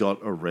why he got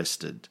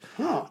arrested.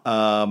 Huh.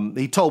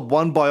 He told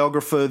one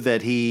biographer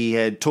that he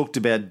had talked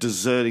about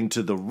deserting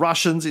to the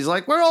Russians. He's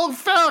like, we're all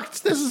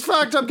fucked. This is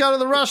fucked. I'm going to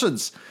the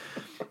Russians.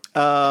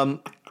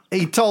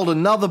 He told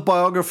another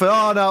biographer,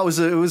 oh, no,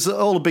 it was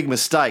all a big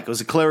mistake. It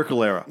was a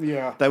clerical error.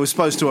 Yeah. They were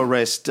supposed to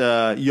arrest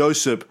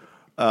Josip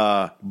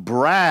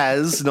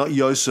Broz, not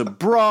Josip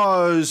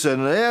Broz,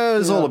 and it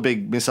was all a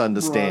big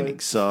misunderstanding.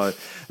 Right. So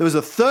there was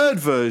a third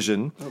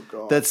version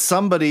that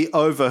somebody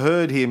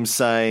overheard him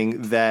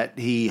saying that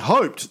he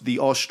hoped the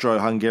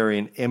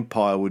Austro-Hungarian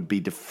Empire would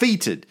be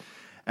defeated,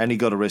 and he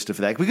got arrested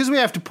for that. Because we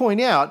have to point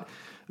out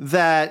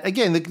that,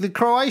 again, the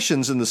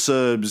Croatians and the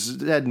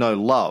Serbs had no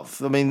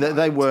love. I mean,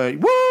 they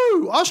weren't,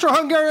 woo,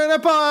 Austro-Hungarian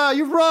Empire,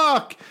 you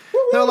rock.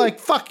 They were like,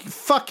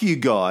 fuck you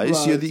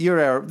guys. Right. You're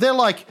our, they're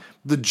like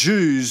the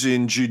Jews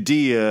in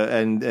Judea,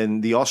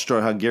 and the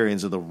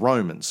Austro-Hungarians are the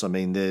Romans. I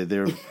mean,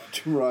 they're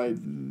Right.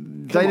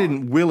 they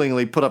didn't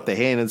willingly put up their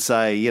hand and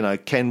say, you know,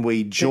 can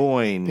we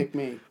join? Pick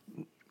me.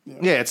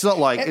 Yeah, it's not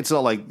like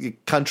a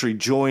country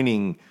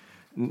joining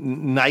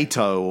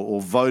NATO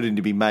or voting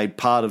to be made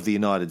part of the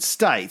United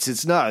States.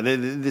 It's no.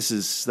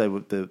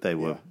 They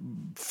were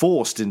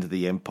forced into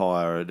the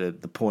empire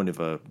at the point of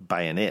a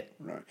bayonet.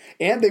 Right.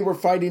 And they were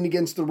fighting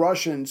against the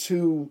Russians,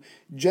 who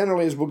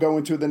generally, as we'll go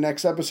into the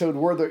next episode,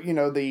 were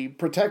the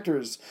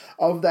protectors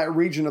of that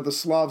region, of the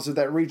Slavs of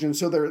that region.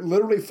 So they're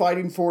literally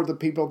fighting for the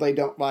people they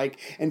don't like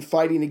and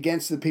fighting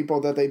against the people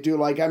that they do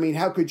like. I mean,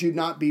 how could you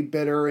not be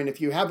bitter? And if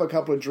you have a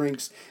couple of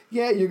drinks,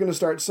 you're going to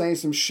start saying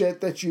some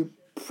shit that you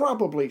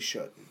probably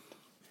shouldn't.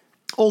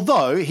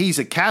 Although he's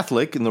a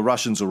Catholic and the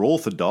Russians are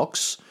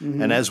Orthodox,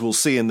 and as we'll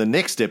see in the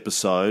next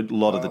episode, a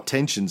lot of the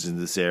tensions in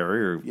this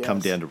area come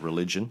down to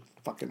religion.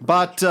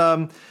 But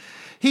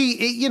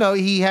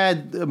he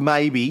had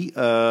maybe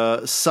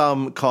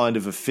some kind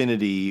of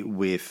affinity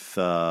with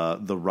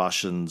the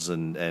Russians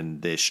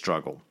and their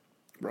struggle.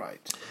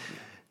 Right.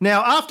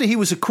 Now, after he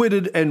was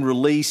acquitted and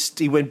released,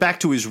 he went back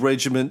to his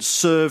regiment,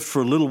 served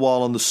for a little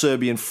while on the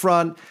Serbian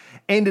front,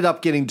 ended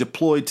up getting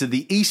deployed to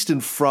the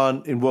Eastern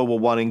Front in World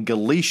War I in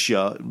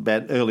Galicia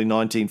about early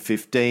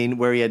 1915,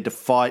 where he had to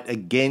fight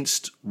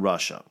against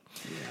Russia.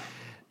 Yeah.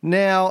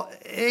 Now,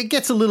 it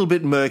gets a little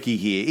bit murky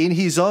here. In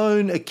his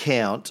own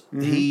account,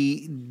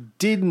 he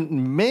didn't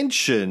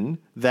mention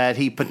that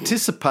he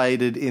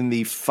participated in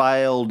the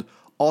failed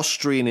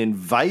Austrian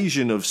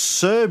invasion of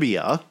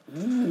Serbia,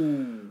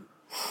 basically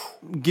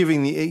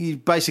giving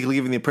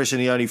the impression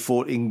he only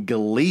fought in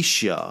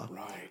Galicia. Right.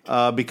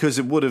 Because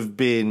it would have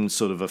been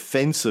sort of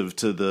offensive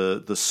to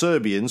the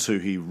Serbians, who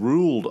he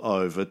ruled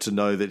over, to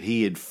know that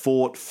he had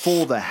fought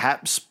for the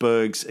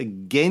Habsburgs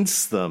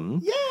against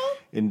them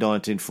in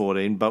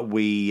 1914. But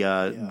we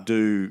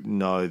do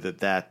know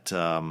that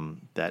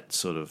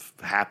sort of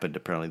happened.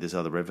 Apparently, there's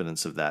other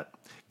evidence of that.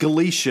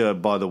 Galicia,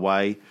 by the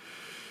way,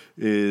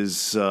 is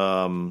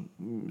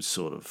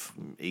sort of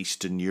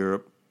Eastern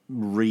Europe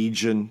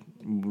region,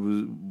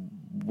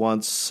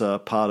 once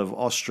part of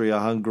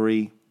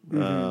Austria-Hungary.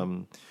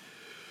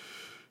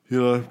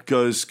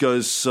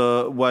 Goes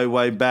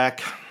way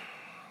back.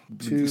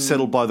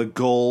 Settled by the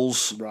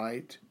Gauls,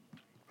 right?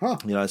 Huh?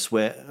 It's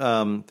where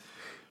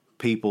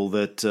people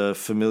that are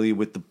familiar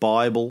with the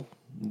Bible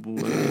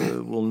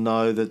will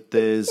know that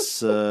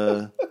there's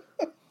one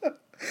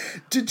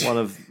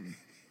of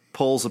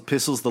Paul's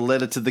epistles, the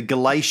letter to the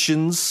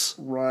Galatians,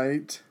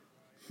 right?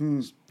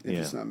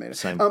 It's not made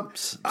same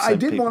I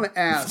did people. want to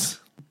ask.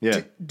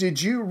 Yeah.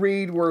 Did you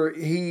read where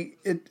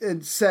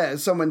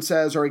someone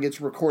says, or it gets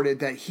recorded,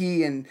 that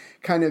he and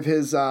kind of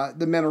his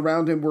the men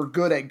around him were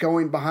good at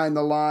going behind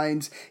the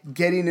lines,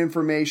 getting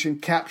information,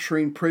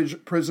 capturing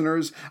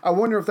prisoners? I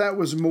wonder if that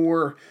was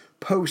more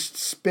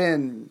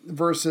post-spin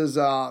versus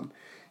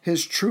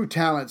his true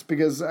talents,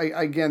 because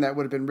again, that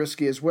would have been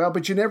risky as well.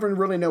 But you never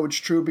really know it's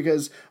true,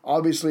 because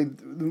obviously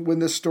when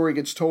this story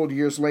gets told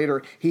years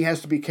later, he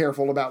has to be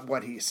careful about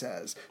what he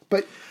says.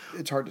 But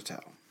it's hard to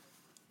tell.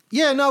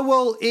 Yeah, no,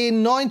 well,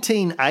 in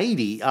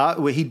 1980,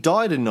 he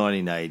died in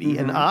 1980,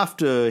 and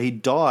after he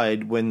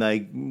died, when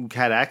they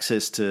had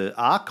access to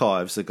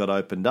archives that got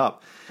opened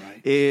up,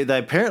 they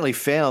apparently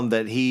found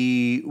that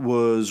he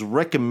was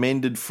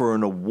recommended for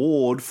an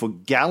award for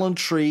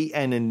gallantry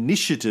and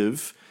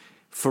initiative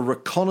for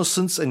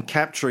reconnaissance and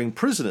capturing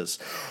prisoners.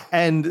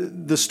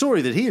 And the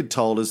story that he had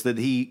told is that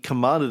he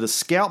commanded a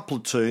scout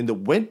platoon that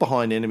went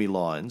behind enemy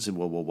lines in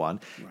World War I,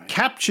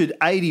 captured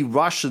 80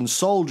 Russian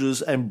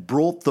soldiers and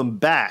brought them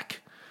back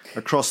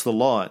across the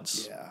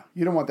lines. Yeah,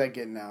 you don't want that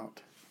getting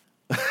out.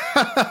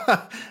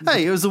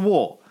 Hey, it was a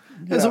war.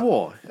 It was a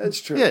war.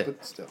 That's true,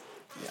 but still.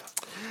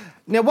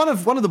 Now, one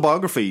of the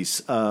biographies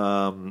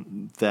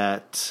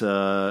that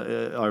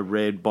I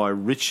read by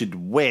Richard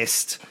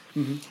West,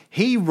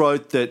 he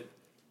wrote that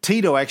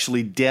Tito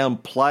actually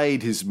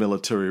downplayed his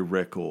military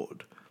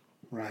record.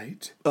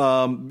 Right.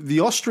 The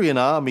Austrian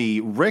army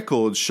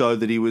records show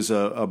that he was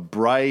a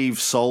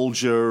brave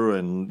soldier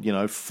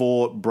and,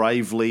 fought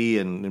bravely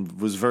and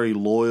was very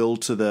loyal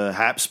to the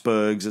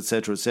Habsburgs,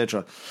 etc.,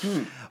 etc.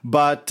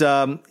 But,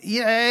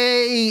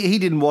 he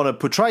didn't want to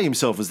portray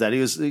himself as that.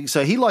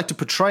 He liked to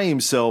portray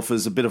himself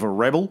as a bit of a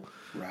rebel,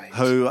 Right.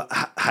 who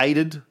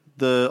hated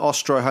the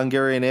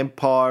Austro-Hungarian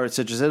Empire,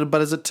 etc.,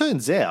 but as it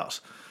turns out,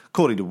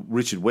 according to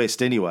Richard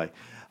West anyway,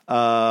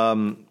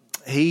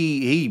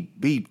 he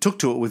took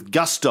to it with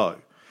gusto.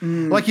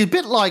 Like a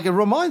bit like, it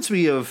reminds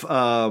me of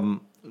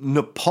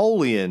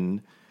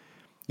Napoleon,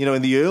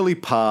 in the early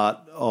part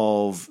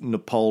of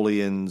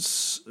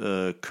Napoleon's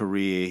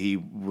career, he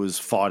was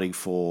fighting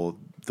for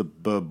the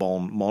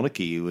Bourbon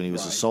monarchy when he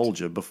was a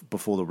soldier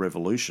before the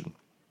revolution.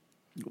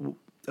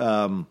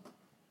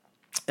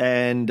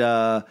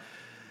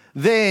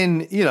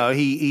 Then,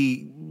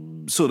 he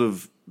sort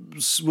of,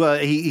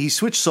 he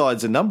switched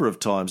sides a number of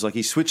times. Like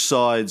he switched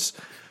sides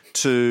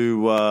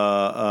to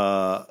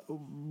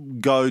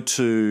go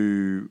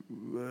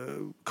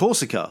to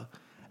Corsica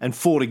and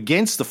fought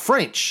against the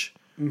French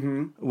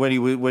when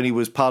he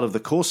was part of the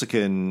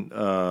Corsican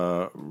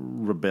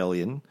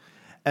rebellion.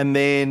 And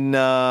then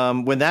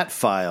when that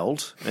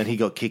failed and he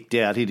got kicked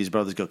out, he and his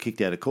brothers got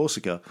kicked out of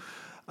Corsica,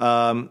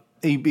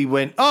 he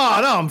went, "Oh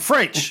no, I'm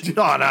French.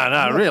 Oh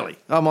no, really,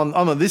 I'm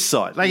on this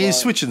side." Like he's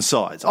switching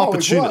sides,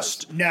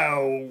 opportunist.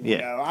 No,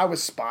 I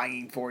was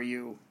spying for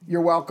you.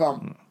 You're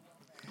welcome.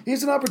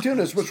 He's an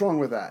opportunist. What's wrong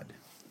with that?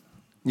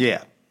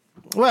 Yeah.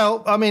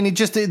 Well, I mean,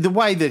 just the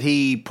way that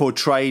he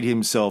portrayed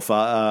himself,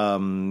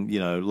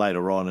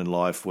 later on in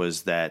life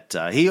was that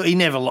I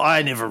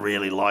never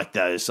really liked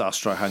those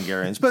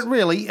Austro-Hungarians. But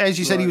really, as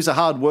you said, he was a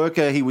hard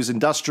worker. He was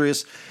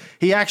industrious.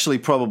 He actually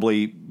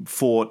probably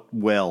fought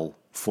well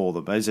for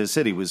them. As I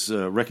said, he was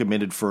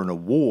recommended for an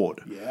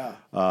award. Yeah.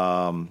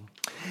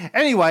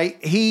 Anyway,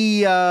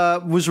 he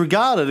was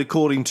regarded,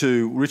 according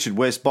to Richard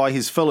West, by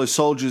his fellow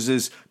soldiers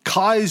as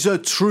Kaiser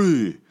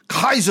true,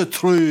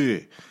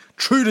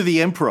 true to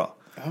the emperor.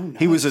 Oh, nice.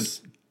 He was a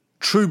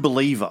true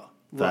believer,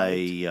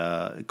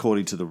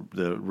 according to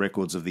the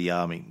records of the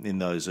army in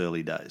those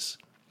early days.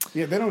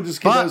 Yeah, they don't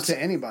just give those to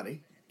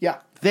anybody. Yeah.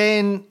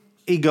 Then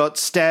he got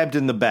stabbed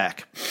in the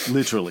back,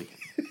 literally.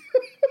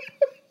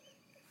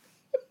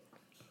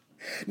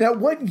 Now,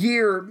 what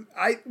year?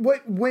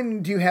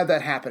 When do you have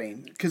that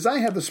happening? Because I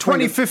have the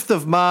spring 25th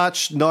of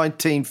March,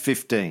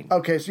 1915.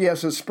 Okay,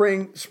 so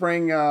spring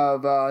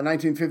of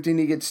 1915,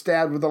 he gets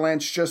stabbed with a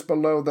lance just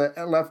below the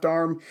left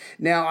arm.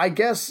 Now, I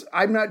guess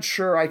I'm not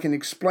sure I can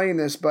explain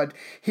this, but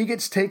he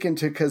gets taken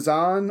to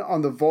Kazan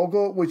on the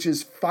Volga, which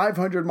is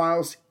 500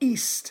 miles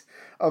east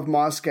of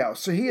Moscow.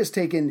 So he is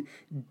taken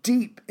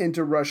deep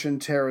into Russian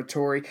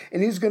territory,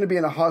 and he's going to be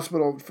in a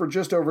hospital for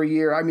just over a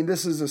year. I mean,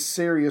 this is a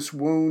serious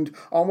wound,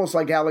 almost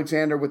like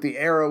Alexander with the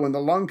arrow in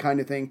the lung kind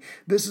of thing.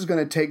 This is going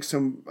to take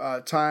some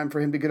time for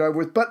him to get over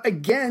with. But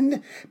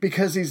again,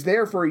 because he's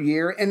there for a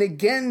year, and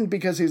again,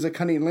 because he's a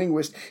cunning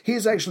linguist,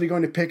 he's actually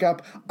going to pick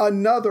up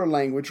another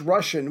language,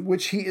 Russian,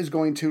 which he is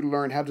going to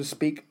learn how to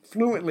speak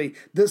fluently.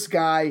 This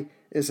guy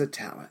is a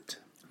talent.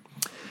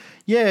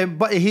 Yeah,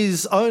 but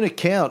his own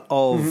account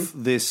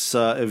of this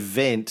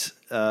event,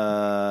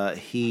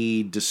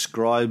 he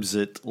describes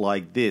it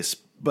like this.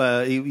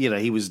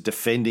 He was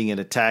defending an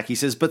attack. He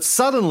says, "But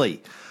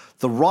suddenly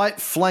the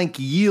right flank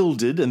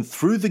yielded, and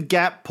through the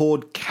gap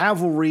poured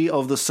cavalry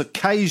of the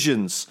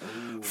Circassians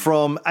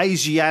from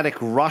Asiatic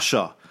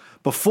Russia.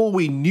 Before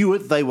we knew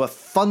it, they were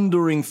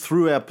thundering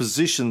through our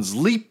positions,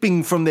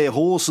 leaping from their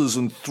horses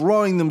and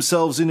throwing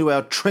themselves into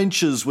our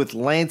trenches with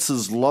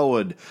lances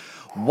lowered.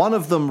 One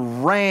of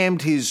them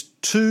rammed his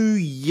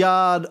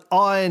 2-yard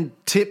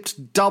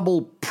iron-tipped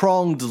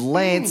double-pronged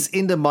lance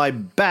into my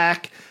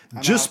back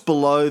just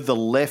below the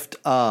left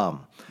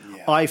arm.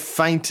 Yeah. I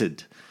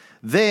fainted.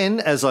 Then,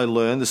 as I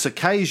learned, the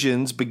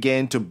Circassians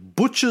began to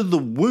butcher the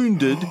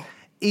wounded,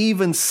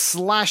 even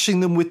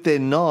slashing them with their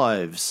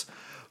knives.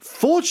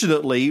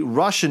 Fortunately,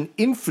 Russian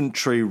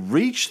infantry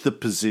reached the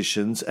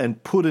positions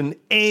and put an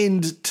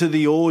end to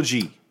the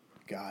orgy."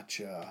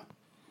 Gotcha.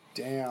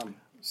 Damn.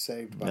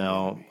 Saved by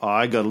now,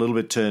 I got a little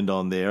bit turned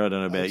on there. I don't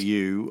know about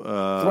you.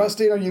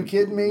 Thrusting? Are you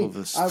kidding me?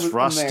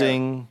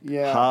 Thrusting,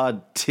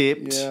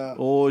 hard-tipped,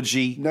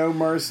 orgy. No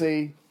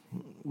mercy.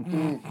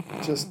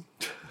 Just,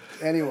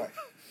 anyway.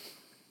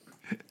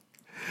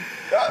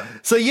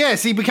 So,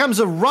 yes, he becomes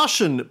a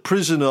Russian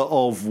prisoner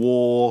of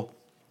war,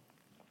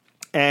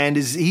 and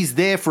he's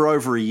there for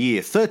over a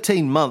year.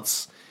 13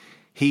 months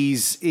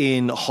he's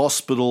in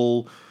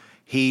hospital.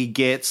 He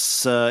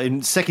gets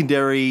in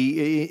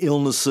secondary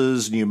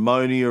illnesses,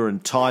 pneumonia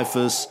and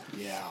typhus.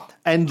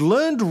 And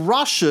learned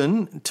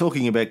Russian,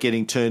 talking about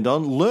getting turned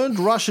on, learned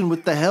Russian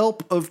with the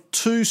help of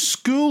 2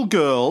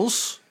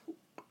 schoolgirls.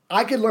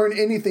 I could learn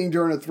anything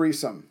during a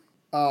threesome.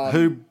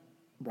 Who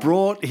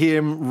brought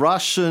him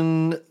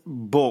Russian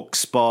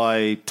books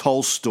by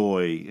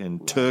Tolstoy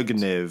and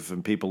Turgenev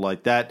and people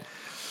like that.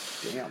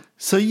 Damn.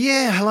 So,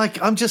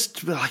 I'm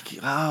just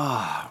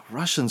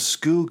Russian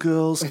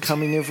schoolgirls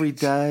coming every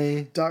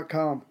day.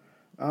 .com.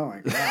 Oh, my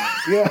God.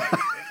 Yeah.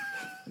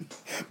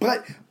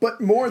 but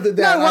more than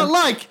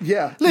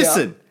that.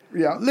 Listen.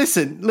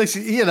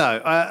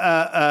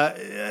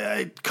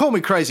 Call me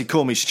crazy,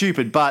 call me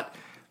stupid, but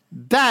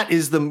that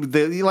is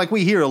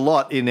we hear a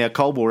lot in our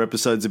Cold War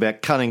episodes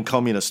about cunning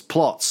communist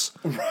plots.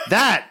 Right.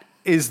 That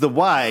is the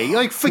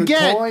way.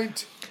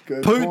 Forget.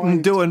 Good Putin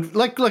point. doing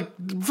like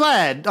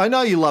Vlad. I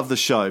know you love the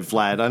show,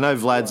 Vlad. I know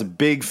Vlad's a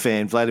big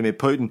fan, Vladimir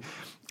Putin.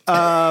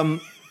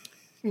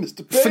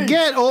 Mr. Pig.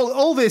 Forget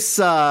all this,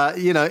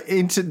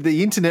 into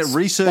the Internet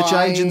Research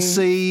Spying,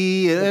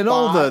 Agency and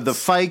all the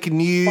bots. fake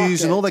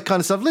news and all that kind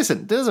of stuff.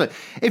 Listen,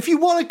 if you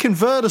want to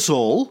convert us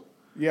all,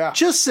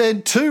 just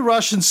send 2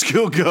 Russian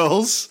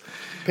schoolgirls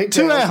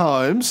to our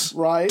homes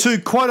to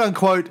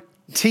quote-unquote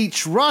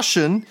teach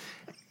Russian.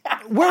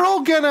 We're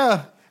all going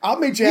to... I'll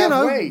meet you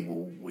halfway.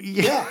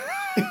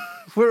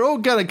 We're all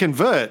going to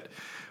convert.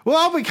 Well,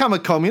 I'll become a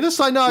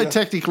communist. I know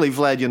technically,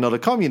 Vlad, you're not a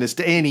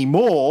communist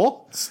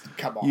anymore.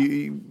 Come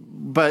on.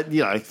 But,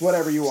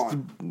 whatever you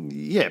want.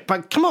 Yeah,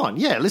 but come on.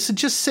 Yeah, listen,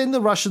 just send the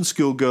Russian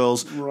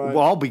schoolgirls. Right.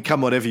 Well, I'll become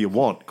whatever you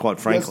want, quite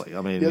frankly.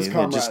 I mean,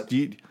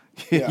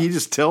 you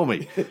just tell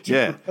me.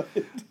 Yeah.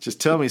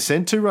 Just tell me.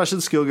 Send 2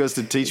 Russian schoolgirls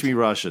to teach me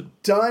Russian.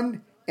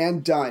 Done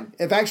and done.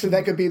 If actually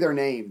that could be their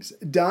names.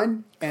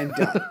 Done and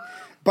done.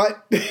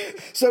 But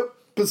so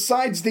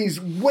besides these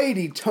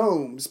weighty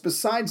tomes,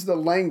 besides the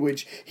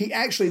language, he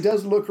actually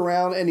does look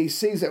around and he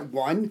sees that,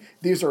 one,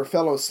 these are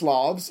fellow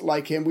Slavs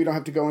like him. We don't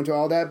have to go into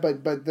all that,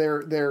 but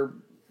they're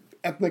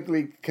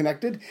ethnically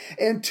connected.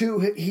 And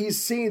 2,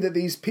 he's seeing that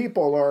these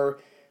people are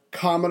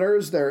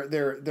commoners.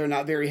 They're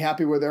not very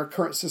happy with their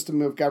current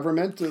system of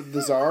government,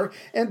 the Tsar,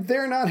 and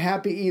they're not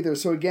happy either.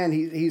 So again,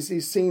 he's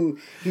digging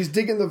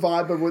the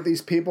vibe of what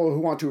these people who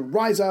want to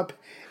rise up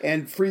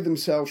and free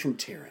themselves from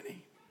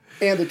tyranny.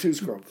 And the 2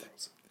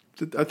 schoolgirls.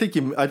 I think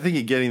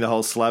you're getting the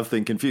whole Slav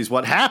thing confused.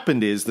 What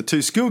happened is the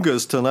 2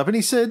 schoolgirls turned up and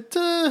he said,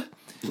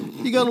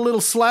 you got a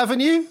little Slav in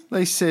you?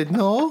 They said,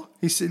 no.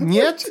 He said,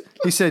 niet.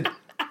 He said,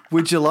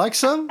 would you like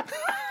some?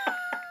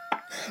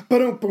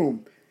 Boom,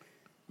 boom.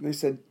 And they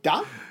said,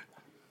 da.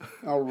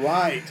 All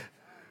right.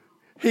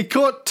 He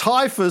caught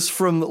typhus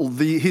from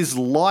his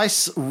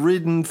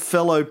lice-ridden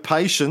fellow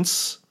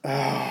patients.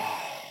 Oh.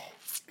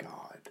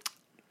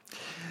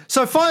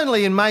 So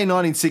finally, in May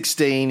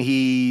 1916,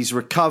 he's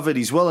recovered.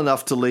 He's well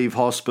enough to leave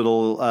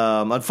hospital.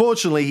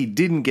 Unfortunately, he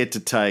didn't get to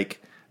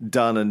take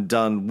Done and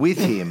Done with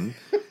him.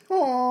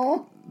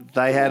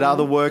 They had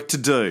other work to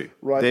do.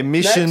 Right. Their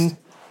mission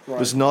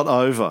was not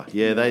over.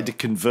 Yeah, they had to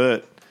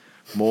convert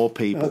more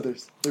people.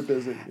 They're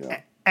busy, yeah.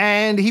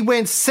 And he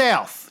went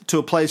south to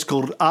a place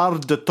called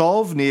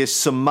Ardetov near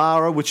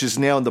Samara, which is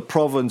now in the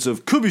province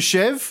of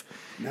Kubyshev.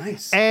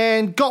 Nice.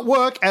 And got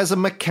work as a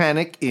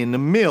mechanic in a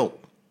mill.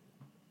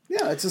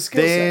 Yeah, it's a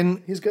skill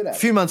set. He's good at it. A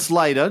few months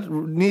later,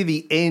 near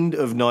the end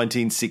of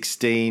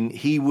 1916,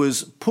 he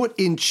was put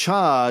in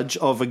charge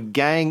of a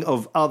gang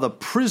of other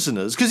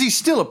prisoners, because he's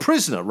still a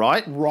prisoner,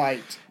 right?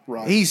 Right.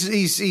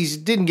 He's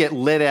didn't get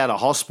let out of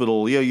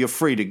hospital. You're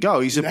free to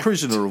go. He's a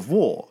prisoner of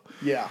war.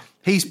 Yeah.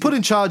 He's put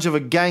in charge of a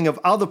gang of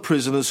other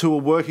prisoners who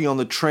were working on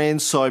the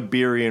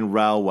Trans-Siberian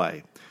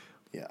Railway.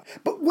 Yeah.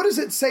 But what does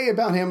it say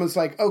about him? It's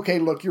like, okay,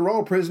 look, you're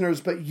all prisoners,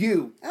 but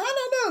you, I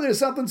don't know, there's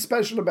something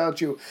special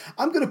about you.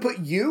 I'm going to put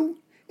you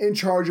in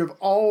charge of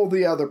all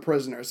the other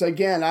prisoners.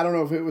 Again, I don't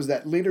know if it was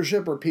that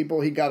leadership or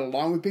people, he got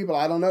along with people,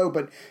 I don't know,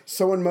 but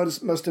someone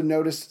must have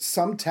noticed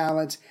some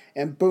talent,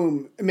 and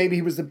boom, maybe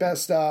he was the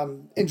best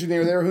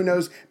engineer there, who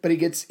knows, but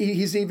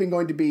he's even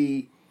going to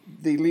be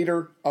the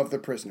leader of the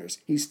prisoners.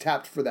 He's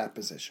tapped for that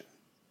position.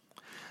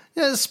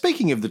 Yeah,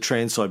 speaking of the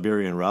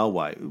Trans-Siberian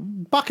Railway,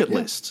 bucket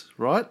list,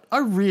 right? I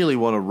really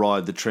want to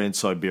ride the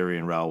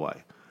Trans-Siberian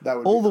Railway. That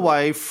would all be the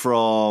way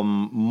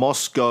from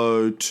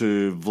Moscow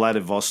to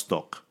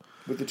Vladivostok.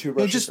 With the 2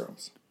 Russian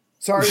girls.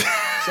 Sorry.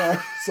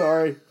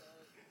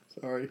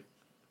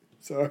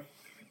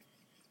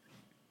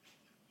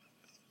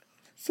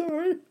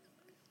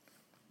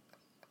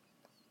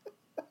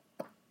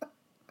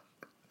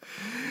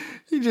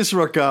 You just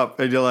rock up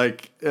and you're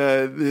like,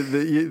 they're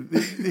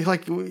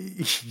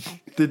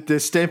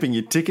stamping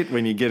your ticket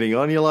when you're getting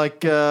on. You're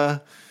like,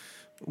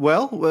 where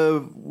are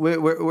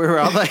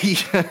they?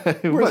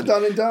 Where's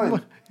Done and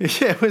Done?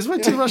 Yeah, where's my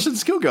 2 Russian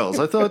schoolgirls?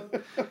 I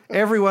thought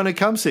everyone who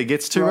comes here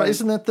gets 2. Right.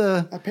 Isn't that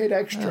the? I paid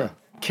extra.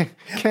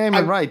 Cam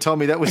and Ray told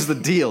me that was the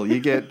deal. You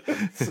get.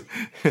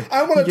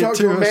 I want to talk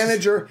to a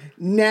manager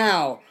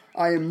now.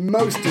 I am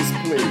most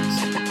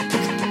displeased.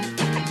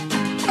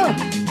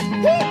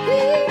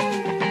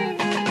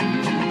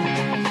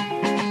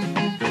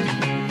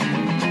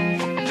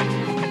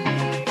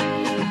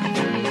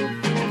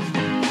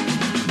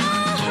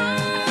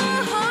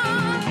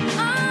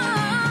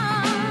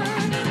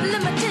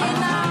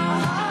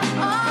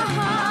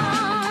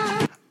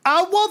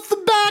 I want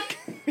them back.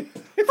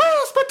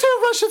 Where's my 2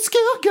 Russian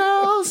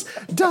schoolgirls?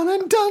 Done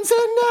and Done's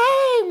their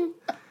name.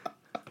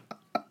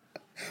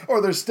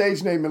 Or their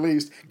stage name, at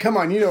least. Come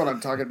on, you know what I'm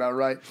talking about,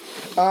 right?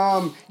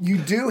 You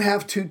do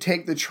have to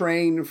take the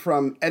train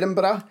from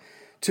Edinburgh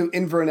to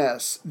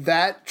Inverness.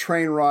 That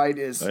train ride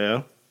is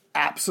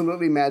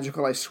absolutely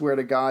magical. I swear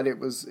to God, it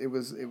was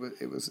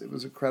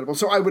incredible.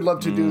 So I would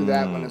love to do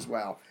that one as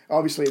well.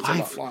 Obviously, it's a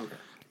lot longer.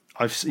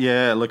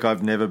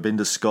 I've never been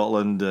to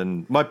Scotland,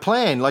 and my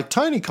plan, like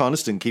Tony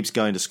Coniston keeps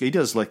going to, he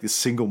does like this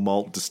single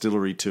malt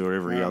distillery tour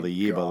every other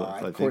year.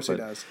 Of course he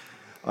does.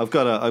 I've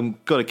got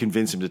to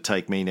convince him to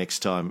take me next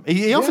time.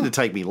 He offered to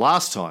take me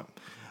last time.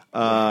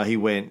 He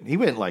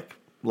went like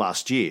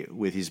last year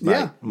with his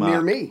mate Mark,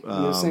 near me,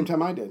 the same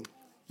time I did.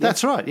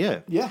 That's right, yeah.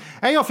 Yeah.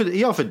 And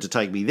he offered to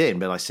take me then,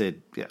 but I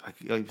said,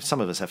 some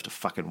of us have to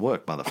fucking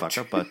work,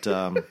 motherfucker. But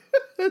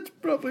that's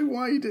probably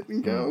why you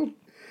didn't go.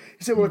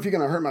 He said, well, if you're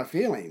going to hurt my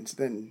feelings,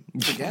 then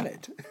forget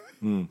it.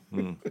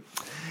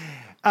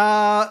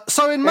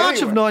 So in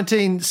March of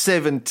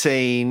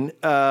 1917,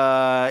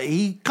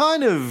 he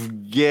kind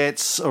of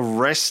gets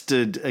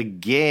arrested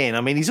again.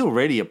 I mean, he's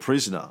already a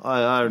prisoner.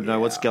 I don't know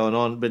what's going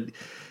on, but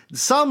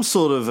some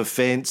sort of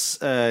offence,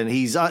 and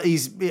he's I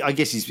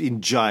guess he's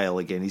in jail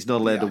again. He's not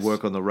allowed to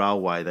work on the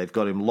railway. They've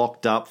got him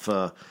locked up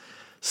for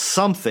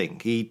something.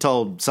 He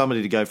told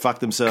somebody to go fuck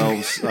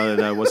themselves. I don't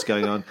know what's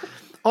going on.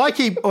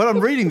 When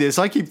I'm reading this,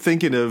 I keep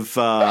thinking of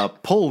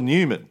Paul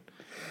Newman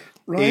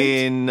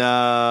in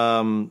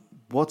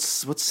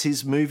what's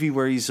his movie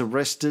where he's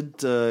arrested?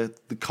 The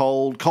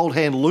Cold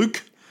Hand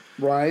Luke.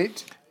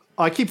 Right.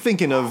 I keep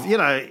thinking of,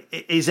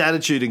 his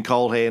attitude in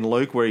Cold Hand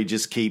Luke, where he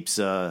just keeps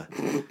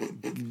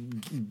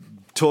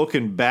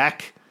talking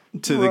back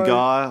to the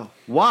guy.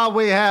 What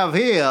we have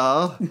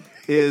here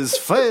is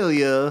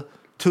failure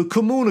to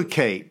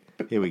communicate.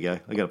 Here we go.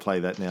 I got to play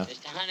that now.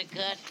 Mr.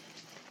 Honeycutt?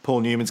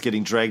 Paul Newman's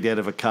getting dragged out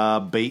of a car,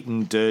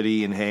 beaten,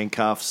 dirty, in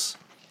handcuffs.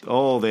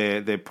 Oh,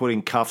 they're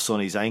putting cuffs on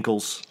his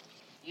ankles.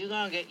 You're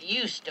going to get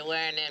used to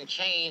wearing them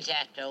chains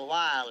after a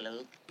while,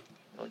 Luke.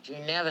 Don't you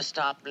never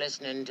stop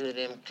listening to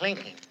them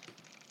clinking.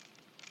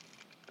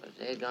 Because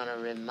they're going to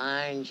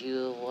remind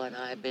you of what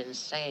I've been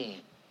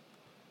saying.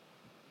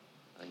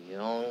 For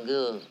your own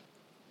good.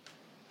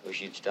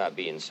 Wish you'd stop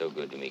being so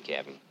good to me,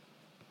 Captain.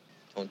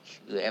 Don't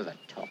you ever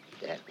talk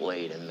that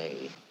way to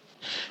me.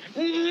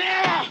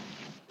 Never!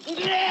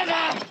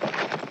 Never!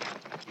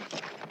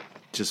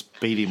 Just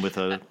beat him with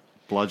a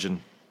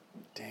bludgeon.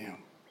 Damn.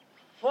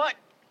 What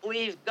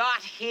we've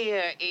got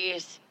here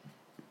is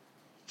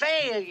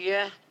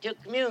failure to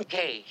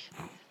communicate.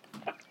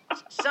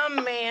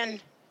 Some men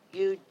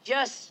you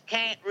just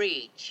can't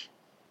reach.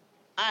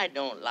 I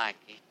don't like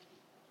it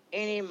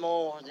any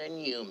more than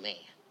you,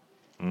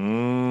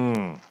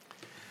 man.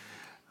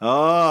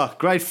 Oh,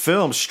 great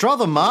film.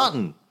 Strother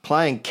Martin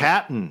playing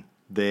Captain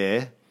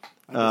there.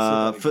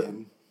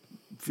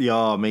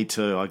 Yeah, me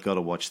too. I got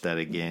to watch that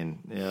again.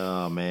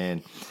 Oh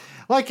man,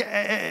 I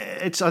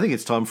think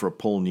it's time for a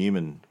Paul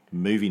Newman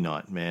movie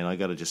night, man. I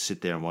got to just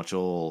sit there and watch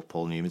all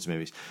Paul Newman's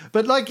movies.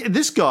 But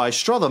this guy,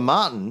 Strother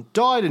Martin,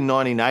 died in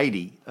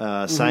 1980,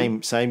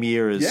 same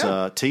year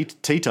as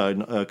Tito.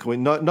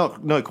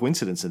 No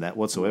coincidence in that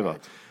whatsoever.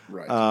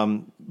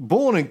 Right.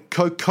 Born in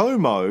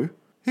Kokomo.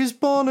 He's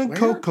born in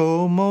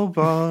Kokomo,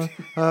 but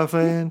a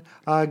friend.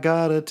 I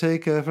gotta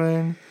take a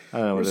friend. I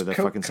don't know what that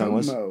fucking song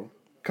was.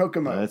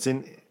 Kokomo. It's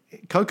in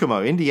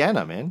Kokomo,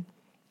 Indiana, man.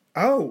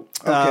 Oh,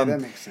 okay,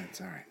 that makes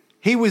sense. All right.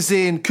 He was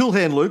in Cool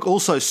Hand Luke,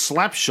 also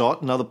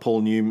Slapshot, another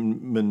Paul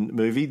Newman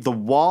movie, The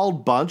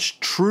Wild Bunch,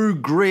 True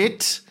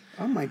Grit.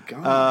 Oh, my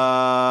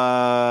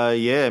God.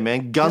 Yeah,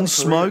 man.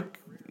 Gunsmoke.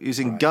 He's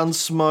in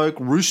Gunsmoke,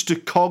 Rooster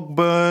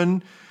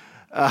Cogburn,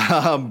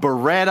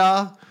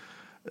 Beretta,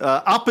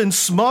 Up in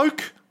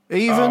Smoke,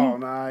 even. Oh,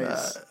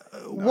 nice.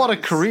 What a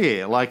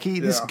career.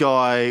 This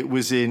guy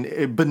was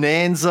in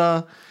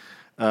Bonanza.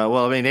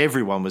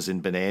 Everyone was in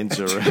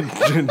Bonanza and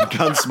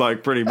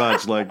Gunsmoke pretty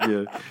much.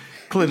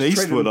 Clint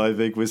Eastwood, I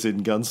think, was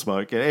in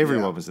Gunsmoke. And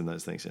everyone was in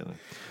those things.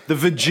 The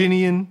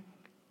Virginian.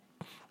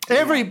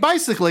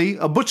 Basically,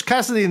 a Butch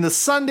Cassidy and the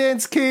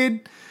Sundance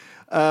Kid.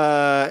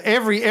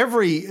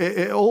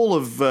 All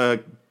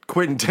of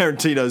Quentin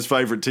Tarantino's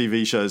favorite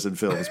TV shows and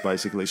films,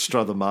 basically,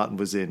 Strother Martin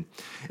was in.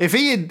 If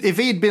he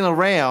had been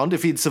around,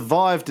 if he'd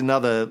survived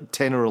another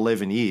 10 or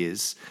 11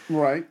 years,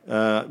 right?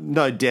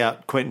 No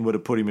doubt Quentin would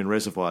have put him in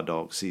Reservoir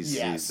Dogs.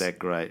 He's that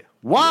great.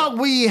 What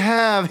we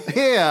have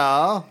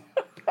here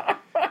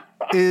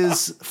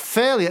is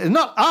failure,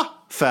 not a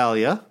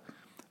failure,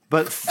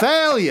 but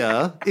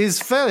failure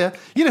is failure.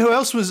 You know who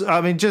else was?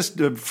 I mean, just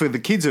for the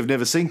kids who've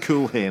never seen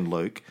Cool Hand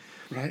Luke,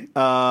 right?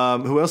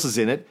 Who else is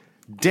in it?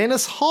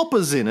 Dennis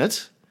Hopper's in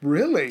it.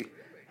 Really?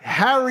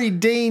 Harry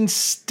Dean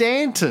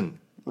Stanton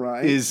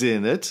is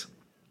in it.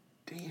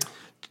 Damn.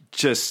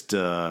 Just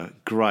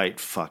great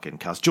fucking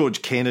cast.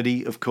 George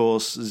Kennedy, of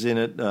course, is in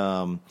it.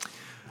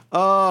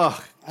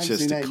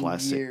 Just a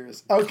classic.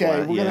 Years.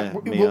 Okay,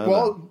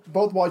 we'll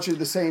both watch it at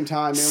the same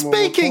time. And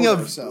speaking we'll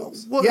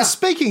ourselves.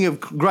 Speaking of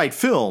great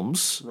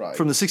films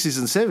from the 60s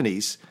and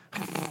 70s,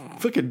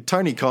 fucking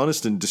Tony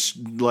Coniston just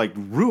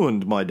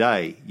ruined my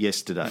day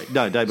yesterday.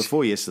 No, day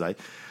before yesterday.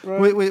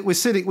 Right. We're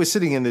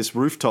sitting in this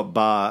rooftop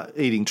bar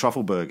eating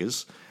truffle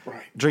burgers,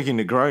 drinking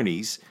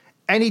Negronis,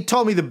 and he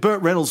told me that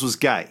Burt Reynolds was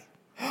gay.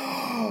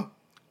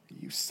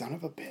 You son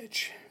of a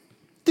bitch!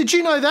 Did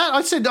you know that?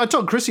 I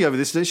told Chrissy over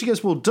this today. She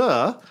goes, "Well,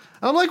 duh."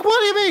 And I'm like, "What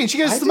do you mean?" She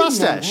goes, "The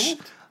mustache."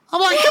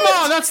 I'm like, "Come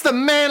on, that's the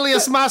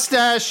manliest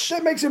mustache."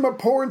 That makes him a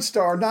porn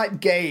star, not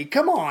gay.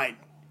 Come on.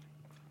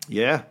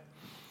 Yeah.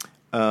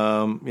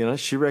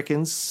 She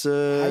reckons,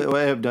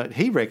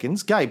 he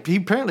reckons, gay. He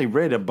apparently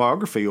read a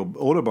biography or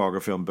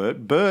autobiography on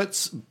Bert.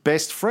 Bert's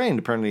best friend,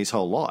 apparently his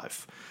whole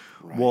life,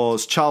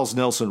 was Charles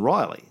Nelson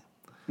Riley.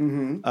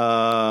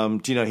 Mm-hmm.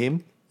 Do you know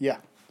him? Yeah,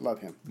 love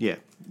him. Yeah.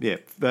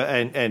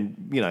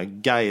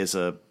 And gay as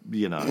a,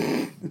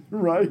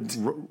 right.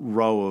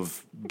 Row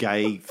of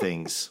gay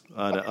things.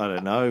 I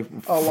don't know.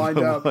 All lined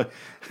up.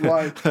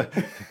 Right.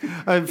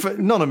 For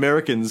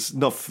non-Americans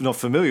not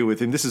familiar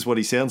with him, this is what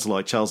he sounds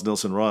like, Charles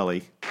Nelson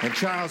Riley. And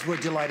Charles, we're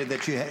delighted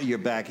that you're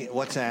back.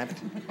 What's that?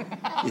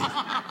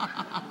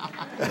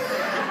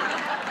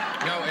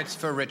 No, it's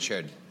for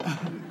Richard.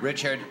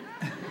 Richard.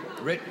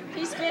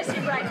 He's busy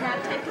right now.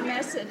 Take the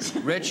message.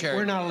 Richard.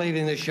 We're not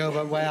leaving the show,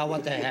 but well,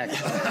 what the heck?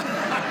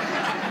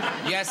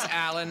 Yes,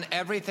 Alan,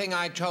 everything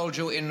I told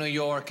you in New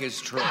York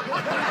is true.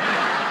 Bye.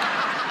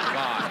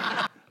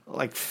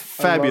 Like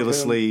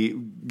fabulously,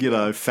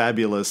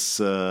 fabulous.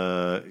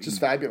 Just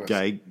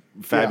fabulous.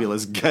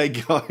 Fabulous gay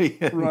guy.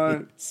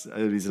 Right.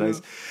 His name.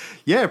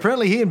 Yeah,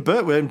 apparently he and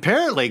Bert were,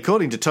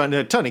 according to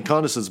Tony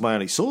Condis is my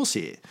only source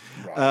here.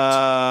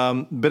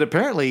 Right. But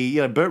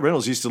apparently, Burt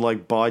Reynolds used to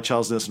buy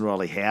Charles Nelson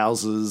Riley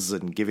houses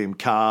and give him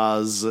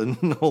cars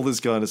and all this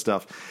kind of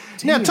stuff.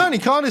 Damn. Now, Tony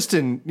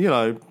Coniston,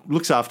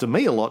 looks after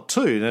me a lot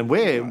too, and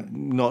we're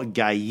not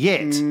gay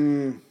yet.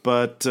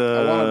 But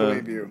I want to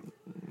believe you.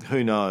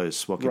 Who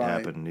knows what could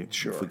happen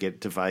if we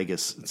get to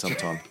Vegas at some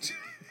time.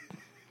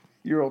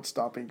 Your old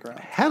stomping ground.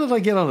 How did I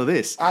get onto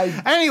this?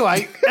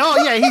 Anyway,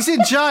 he's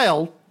in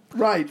jail.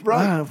 Right.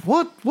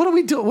 What are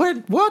we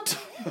doing? What?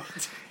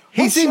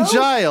 He's in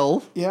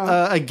jail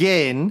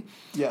again.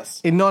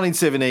 Yes. In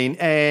 1917,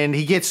 and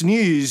he gets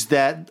news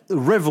that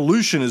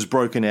revolution has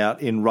broken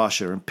out in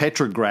Russia, in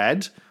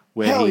Petrograd,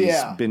 where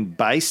he's been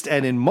based,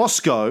 and in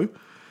Moscow.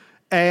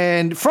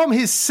 And from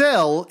his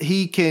cell,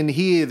 he can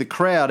hear the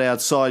crowd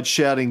outside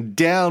shouting,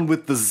 "Down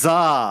with the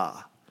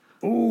Tsar."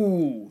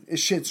 Ooh, this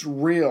shit's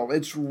real.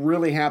 It's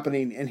really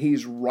happening, and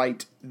he's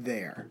right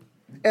there.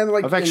 And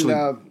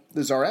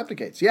the Tsar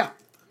abdicates, yeah.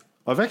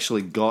 I've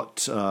actually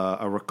got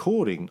a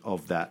recording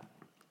of that.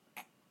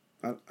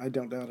 I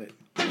don't doubt it.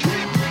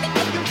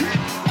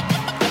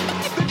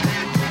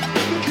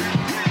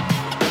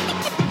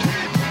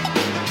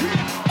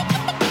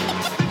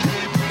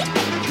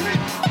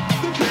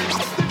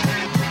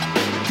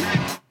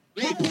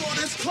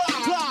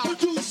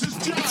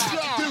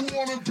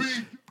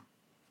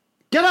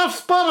 Get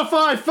off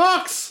Spotify,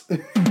 Fox!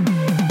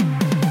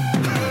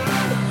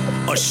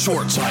 A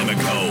short time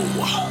ago.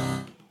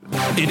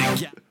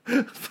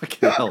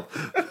 Fucking hell.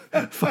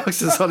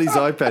 Fox is on his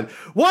iPad.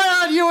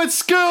 Why aren't you at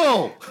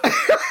school?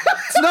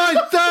 It's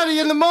 9:30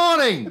 in the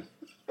morning.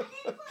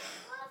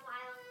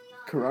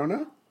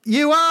 Corona?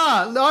 You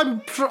are.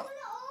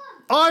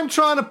 I'm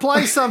trying to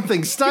play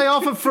something. Stay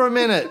off it for a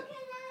minute.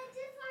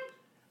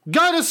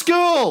 Go to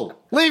school.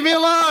 Leave me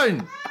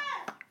alone.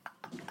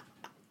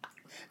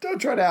 Don't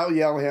try to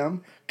out-yell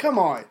him. Come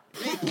on.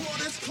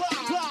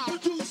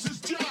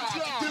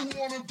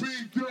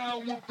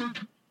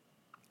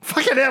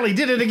 Fucking hell, he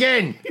did it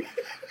again.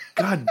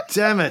 God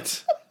damn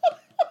it.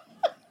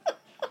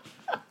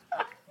 I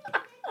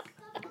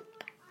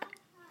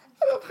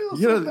don't feel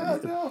so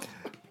bad now.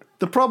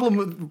 The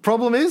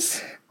problem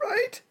is?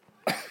 Right?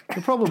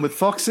 The problem with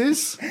Fox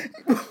is?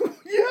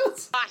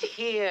 Yes. What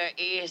here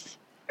is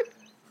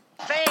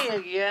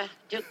failure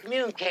to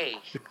communicate.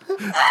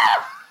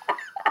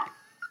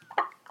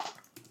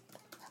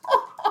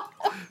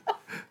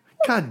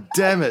 God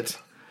damn it.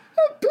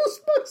 I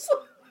pissed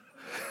myself.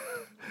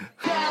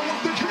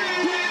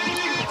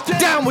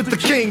 Down with the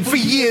king for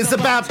years,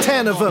 about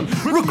 10 of them.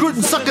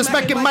 Recruiting suckers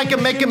back and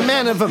making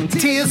men of them.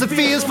 Tears and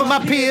fears for my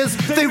peers,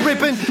 they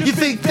ripping. You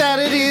think that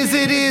it is,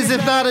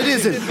 if not it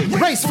isn't.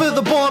 Race for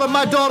the border,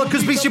 my daughter,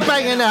 cause beats you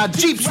banging out.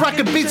 Jeeps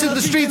rocking beats in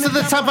the streets of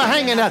the time for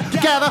hanging out.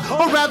 Gather,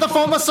 or rather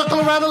form a circle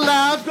around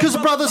aloud, cause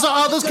brothers or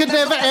others could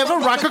never ever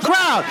rock a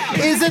crowd.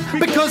 Is it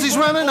because he's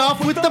running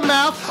off with the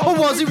mouth, or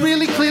was he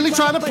really clearly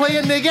trying to play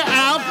a nigga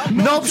out?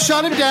 Nope,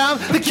 shut him down,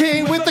 the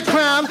king with the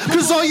crown,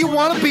 cause all you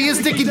wanna be is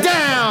sticking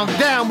down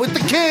with the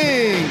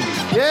king.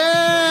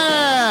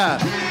 Yeah.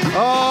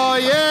 Oh,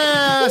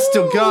 yeah.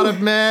 Still got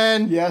it,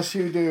 man. Yes,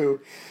 you do.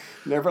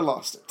 Never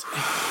lost it.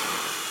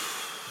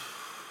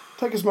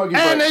 Take a smoky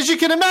break. And as you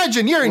can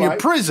imagine, you're in your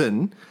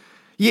prison.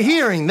 You're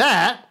hearing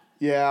that.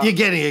 Yeah. You're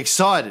getting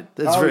excited.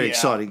 That's very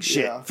exciting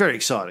shit. Yeah. Very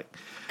exciting.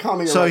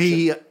 So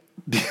he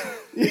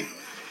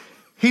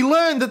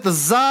learned that the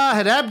Tsar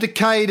had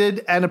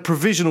abdicated and a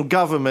provisional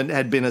government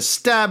had been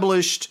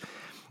established.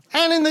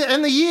 And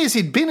in the years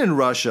he'd been in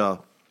Russia,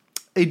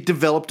 he'd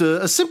developed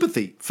a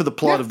sympathy for the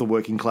plight of the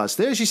working class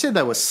there. As you said,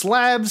 they were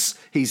Slavs.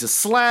 He's a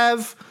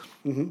Slav.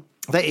 Mm-hmm.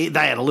 They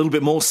had a little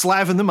bit more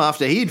Slav in them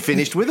after he'd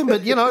finished with them,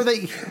 but,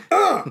 they...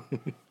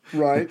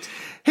 Right.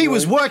 He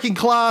was working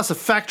class, a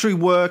factory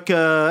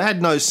worker,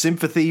 had no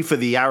sympathy for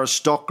the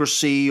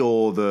aristocracy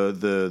or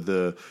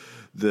the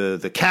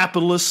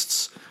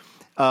capitalists.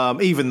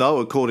 Even though,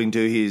 according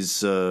to his,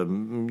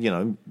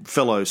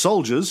 fellow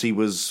soldiers, he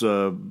was,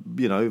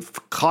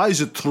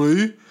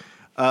 Kaisertreu,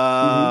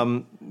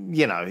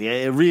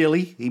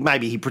 Really,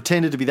 maybe he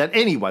pretended to be that.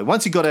 Anyway,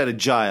 once he got out of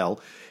jail,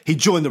 he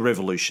joined the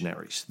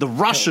revolutionaries, the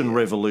Russian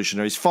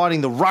revolutionaries,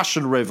 fighting the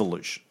Russian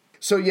Revolution.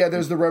 So, yeah,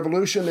 there's the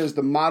revolution, there's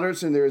the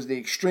moderates, and there's the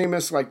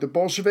extremists like the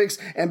Bolsheviks.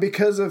 And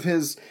because of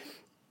his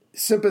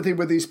sympathy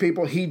with these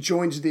people, he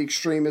joins the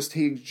extremists,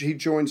 he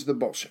joins the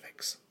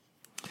Bolsheviks.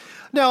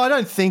 Now, I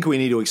don't think we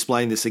need to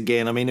explain this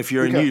again. I mean, if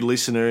you're a new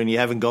listener and you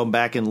haven't gone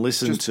back and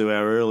listened to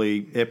our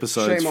early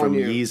episodes from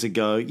years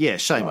ago,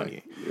 shame on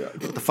you. Yeah.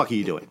 What the fuck are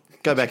you doing?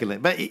 Go back and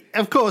listen. But,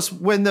 of course,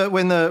 when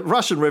the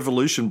Russian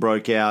Revolution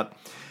broke out,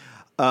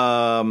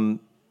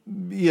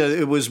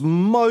 it was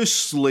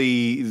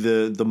mostly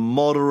the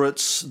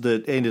moderates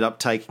that ended up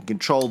taking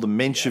control, the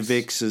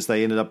Mensheviks, as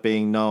they ended up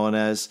being known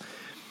as.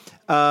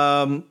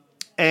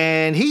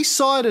 And he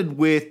sided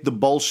with the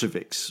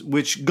Bolsheviks,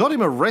 which got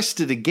him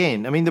arrested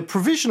again. I mean, the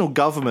provisional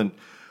government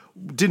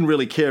didn't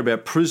really care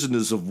about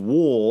prisoners of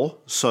war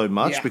so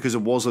much because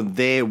it wasn't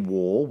their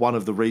war. One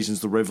of the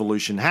reasons the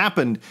revolution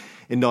happened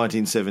in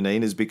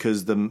 1917 is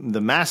because the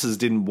masses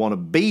didn't want to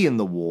be in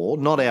the war,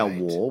 not our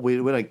war. We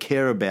don't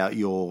care about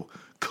your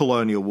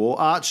colonial war.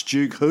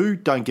 Archduke who?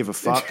 Don't give a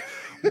fuck.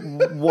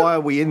 Why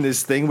are we in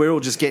this thing? We're all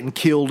just getting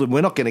killed and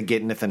we're not going to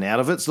get anything out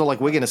of it. It's not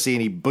like we're going to see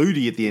any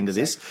booty at the end of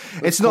this.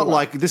 It's not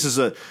like this is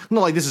a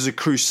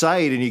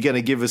crusade and you're going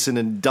to give us an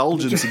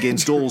indulgence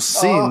against all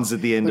sins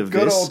at the end of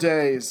this. Good old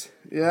days.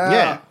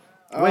 Yeah.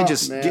 We're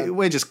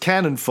just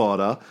cannon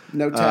fodder.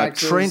 No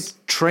taxes.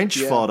 Trench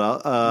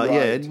fodder.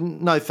 Right.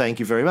 No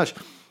thank you very much.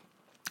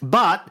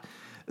 But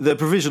the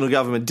provisional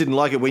government didn't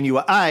like it when you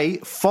were A,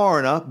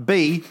 foreigner,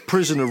 B,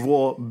 prisoner of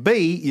war,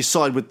 B, you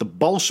side with the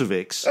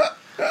Bolsheviks.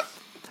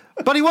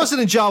 But he wasn't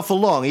in jail for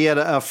long. He had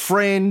a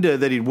friend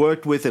that he'd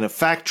worked with in a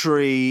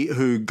factory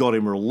who got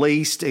him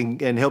released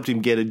and helped him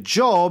get a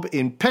job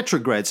in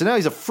Petrograd. So now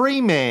he's a free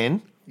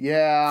man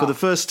for the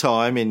first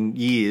time in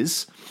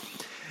years.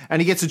 And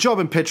he gets a job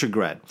in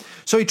Petrograd.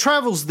 So he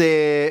travels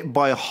there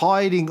by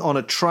hiding on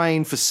a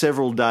train for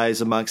several days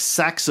amongst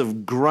sacks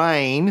of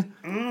grain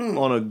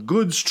on a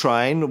goods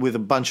train with a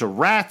bunch of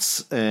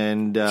rats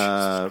and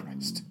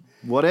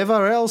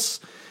whatever else.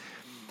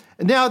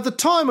 Now, at the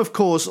time, of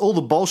course, all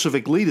the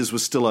Bolshevik leaders were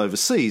still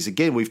overseas.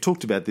 Again, we've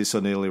talked about this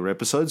on earlier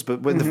episodes,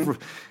 but when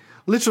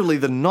literally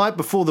the night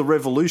before the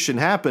revolution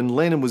happened,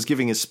 Lenin was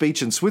giving a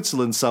speech in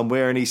Switzerland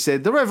somewhere, and he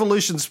said, the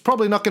revolution's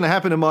probably not going to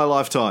happen in my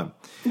lifetime.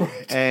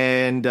 Right.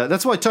 And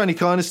that's why Tony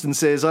Kynaston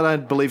says, I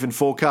don't believe in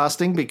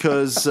forecasting,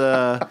 because you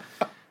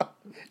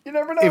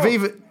never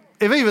know.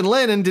 If even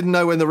Lenin didn't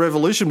know when the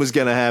revolution was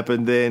going to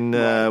happen, then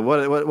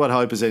what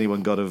hope has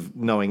anyone got of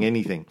knowing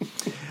anything?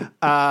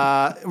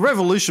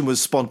 Revolution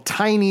was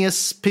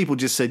spontaneous. People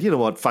just said, you know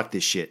what, fuck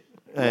this shit.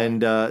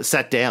 And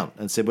sat down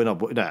and said,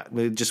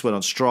 we just went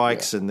on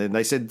strikes. And then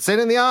they said,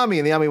 send in the army.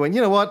 And the army went,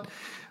 you know what,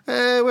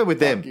 we're with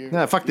them.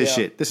 No, fuck this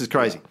shit. This is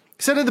crazy.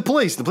 Send in the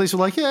police. The police were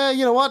like, yeah,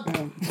 you know what,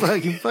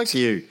 fuck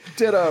you.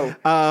 Ditto.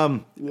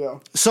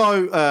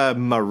 So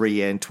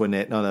Marie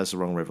Antoinette. No, that's the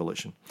wrong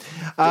revolution.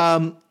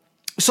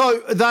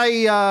 So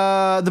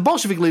the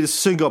Bolshevik leaders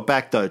soon got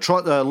back, though.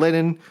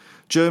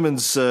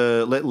 Germans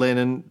let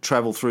Lenin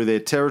travel through their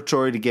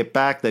territory to get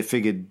back. They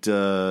figured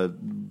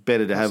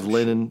better to have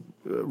Lenin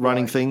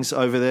running things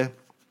over there.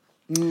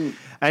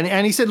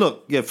 And he said,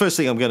 look, first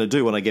thing I'm going to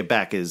do when I get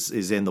back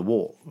is end the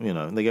war.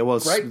 And they go, well,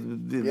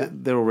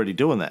 they're already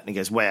doing that. And he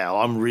goes,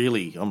 well, I'm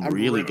really going to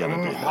do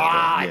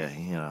that.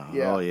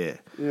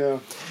 Yeah.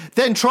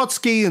 Then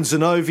Trotsky and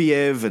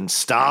Zinoviev and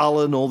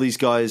Stalin, all these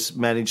guys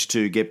managed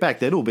to get back.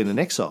 They'd all been in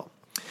exile.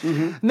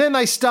 And then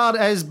they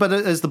as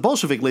the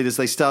Bolshevik leaders,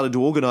 they started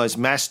to organize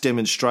mass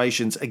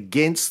demonstrations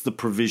against the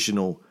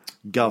provisional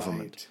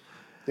government. Right.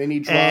 They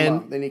need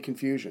drama. They need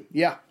confusion.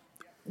 Yeah.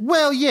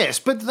 Well, yes,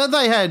 but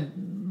they had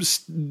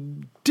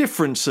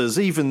differences,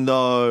 even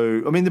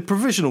though, the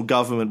provisional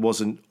government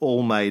wasn't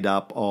all made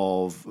up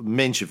of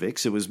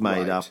Mensheviks. It was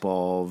made up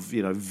of,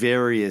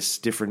 various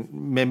different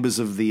members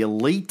of the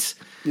elite.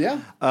 Yeah.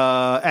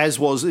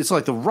 It's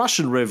like the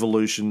Russian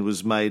Revolution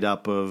was made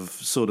up of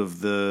sort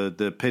of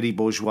the petty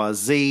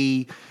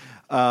bourgeoisie,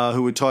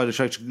 who were trying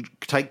to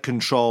take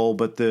control,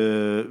 but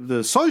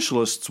the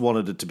socialists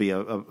wanted it to be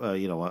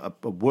a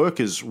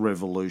workers'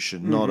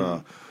 revolution, not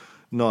a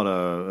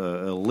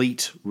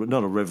elite,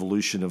 not a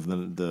revolution of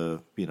the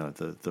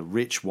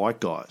rich white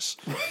guys.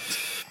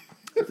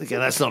 Again,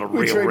 that's not a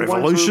real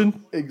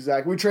revolution.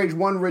 Exactly. We trade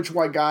one rich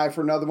white guy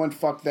for another one.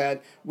 Fuck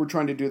that. We're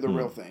trying to do the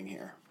real thing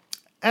here.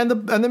 And the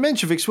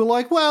Mensheviks were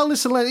like, well,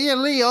 listen,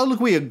 look,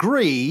 we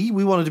agree.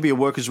 We want it to be a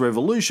workers'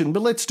 revolution,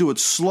 but let's do it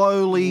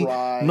slowly,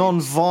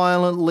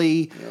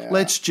 non-violently. Yeah.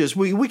 Let's just,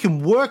 we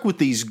can work with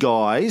these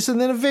guys, and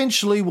then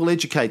eventually we'll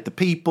educate the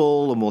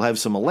people, and we'll have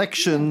some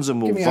elections,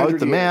 and we'll vote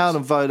them out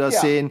and vote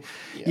us in.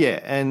 Yeah,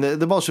 and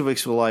the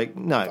Bolsheviks were like,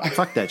 no,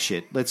 fuck that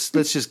shit. Let's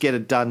just get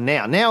it done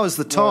now. Now is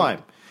the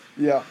time.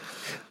 Yeah.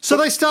 So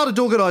they started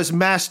to organise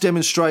mass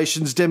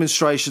demonstrations.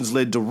 Demonstrations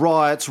led to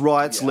riots.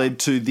 Riots led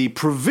to the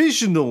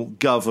provisional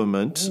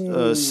government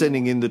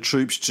sending in the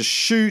troops to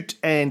shoot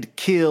and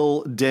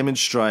kill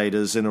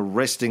demonstrators and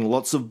arresting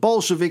lots of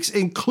Bolsheviks,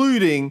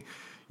 including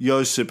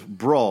Josip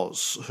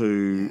Broz,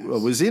 who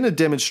was in a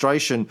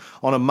demonstration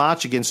on a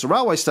march against a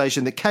railway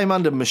station that came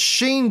under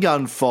machine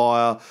gun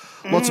fire.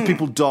 Lots of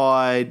people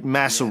died,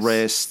 mass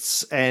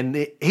arrests,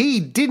 and he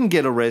didn't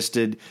get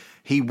arrested.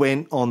 He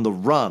went on the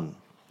run.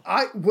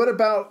 I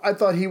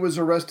thought he was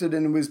arrested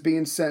and was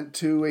being sent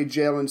to a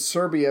jail in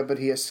Serbia, but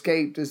he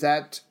escaped. Is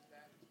that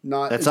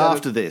not... That's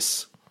after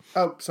this.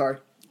 Oh, sorry.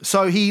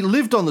 So he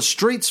lived on the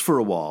streets for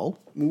a while.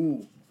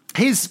 Ooh.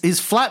 His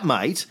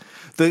flatmate,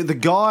 the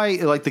guy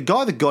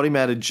that got him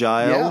out of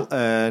jail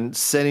and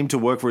sent him to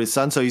work for his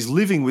son. So he's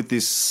living with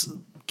this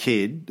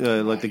kid,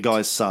 the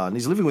guy's son.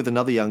 He's living with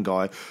another young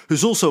guy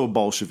who's also a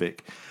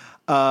Bolshevik.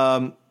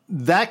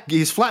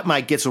 His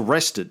flatmate gets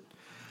arrested.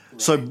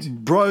 Right. So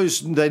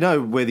Broz, they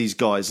know where these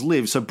guys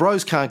live. So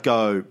Broz can't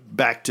go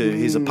back to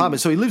his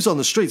apartment. So he lives on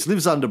the streets,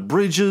 lives under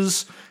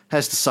bridges,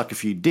 has to suck a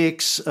few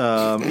dicks, eat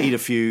a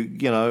few,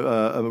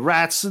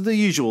 rats, the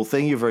usual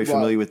thing. You're very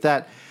familiar with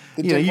that.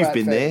 You've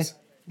been there. Right.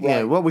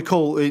 Yeah, what we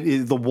call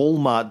the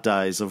Walmart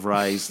days of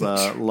Ray's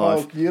life.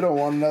 Oh, you don't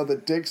want to know the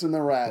dicks and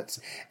the rats.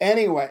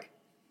 Anyway.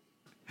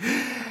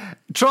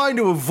 Trying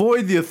to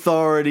avoid the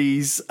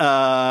authorities,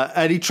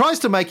 and he tries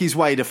to make his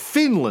way to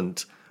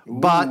Finland,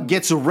 but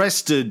gets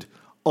arrested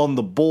on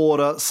the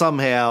border.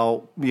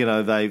 Somehow,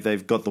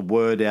 they've got the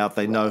word out.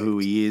 They know who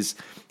he is.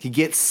 He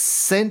gets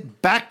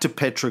sent back to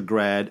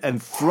Petrograd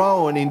and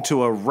thrown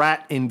into a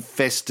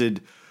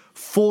rat-infested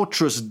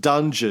fortress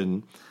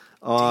dungeon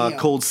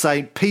called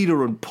St.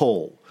 Peter and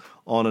Paul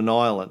on an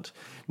island.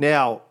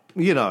 Now,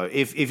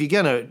 if you're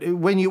going to...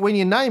 When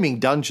you're naming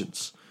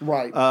dungeons...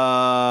 Right.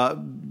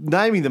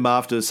 Naming them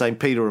after St.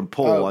 Peter and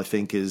Paul, I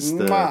think, is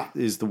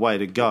the way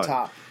to go.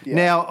 Top. Yeah.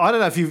 Now, I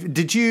don't know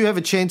did you have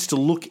a chance to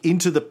look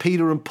into the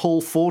Peter and Paul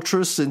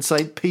Fortress in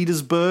St.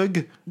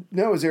 Petersburg?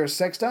 No, is there a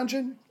sex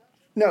dungeon?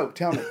 No,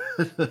 tell me.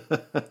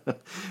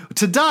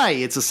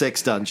 Today, it's a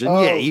sex dungeon.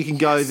 Oh, yeah, you can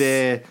go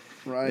there,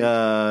 right?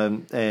 A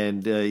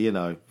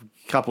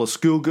couple of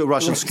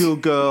Russian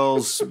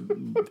schoolgirls.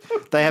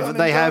 They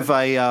have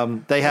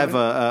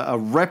a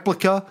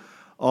replica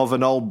of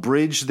an old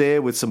bridge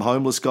there with some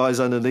homeless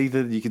guys underneath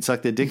it. You can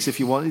suck their dicks if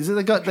you want.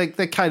 They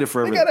cater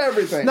for everything. They got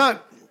everything. No,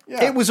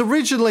 it was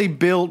originally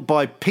built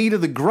by Peter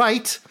the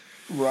Great,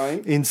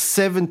 right, in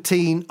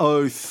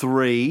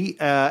 1703,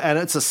 and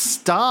it's a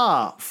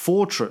star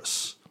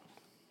fortress.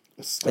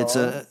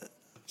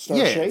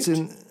 Star-shaped?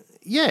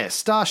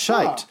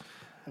 Star-shaped.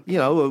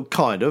 Okay.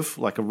 Kind of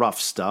like a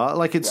rough star.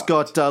 Like it's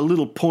got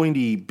little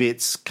pointy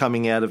bits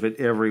coming out of it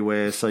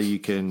everywhere, so you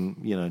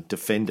can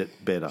defend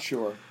it better.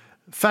 Sure.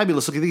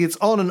 Fabulous looking thing. It's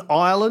on an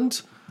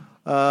island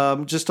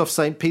just off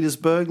St.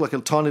 Petersburg, like a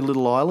tiny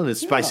little island.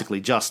 It's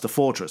basically just a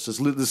fortress. It's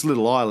this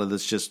little island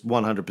that's just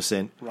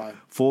 100%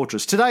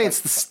 fortress. Today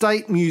it's the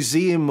State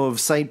Museum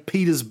of St.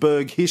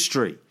 Petersburg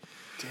history.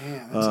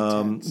 Damn, that's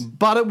intense.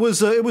 But it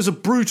was a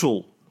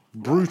brutal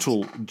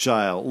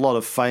jail. A lot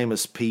of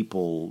famous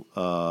people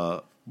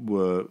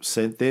were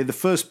sent there. The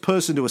first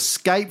person to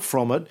escape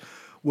from it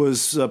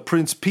was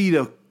Prince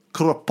Peter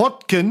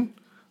Kropotkin,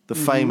 the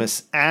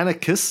famous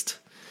anarchist.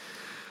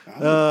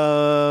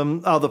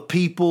 Other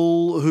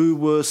people who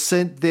were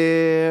sent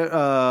there,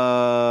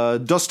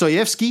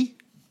 Dostoevsky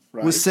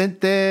was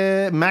sent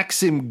there,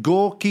 Maxim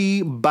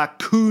Gorky,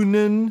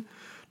 Bakunin,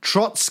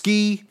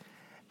 Trotsky,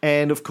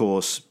 and of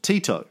course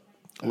Tito.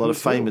 A lot of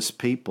famous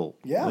people.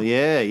 Yeah.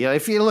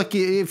 If you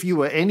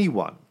were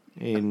anyone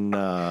in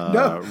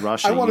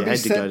Russia, I want you to be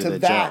had to go sent to to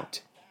that that.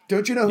 jail.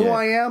 Don't you know who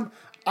I am?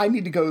 I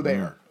need to go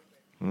there.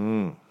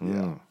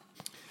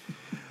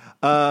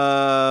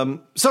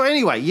 So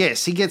anyway,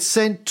 yes, he gets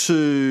sent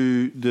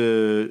to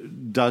the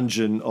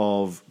dungeon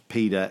of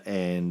Peter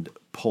and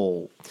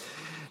Paul.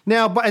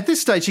 Now, but at this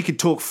stage, he could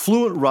talk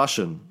fluent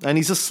Russian, and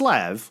he's a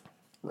Slav.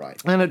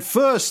 Right. And at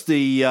first,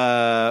 the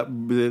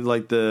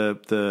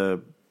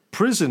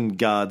prison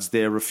guards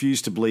there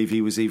refused to believe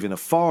he was even a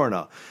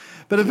foreigner,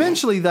 but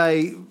eventually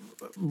they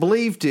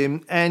believed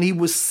him, and he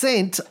was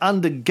sent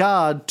under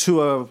guard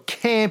to a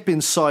camp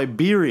in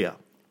Siberia.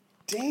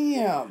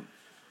 Damn.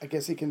 I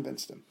guess he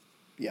convinced him.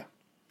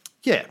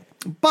 Yeah,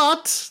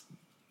 but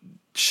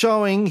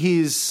showing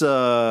his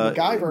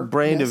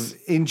brand of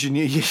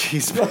ingenuity.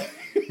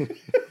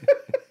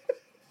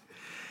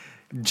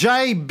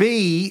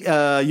 JB,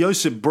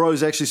 Josip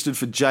Broz, actually stood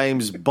for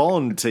James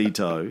Bond,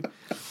 Tito.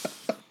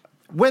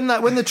 When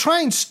the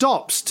train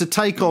stops to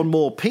take on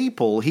more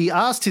people, he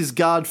asked his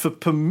guard for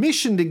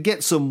permission to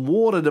get some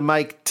water to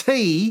make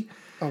tea.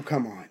 Oh,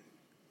 come on.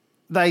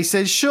 They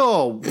said,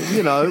 sure,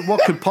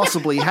 what could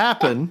possibly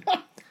happen?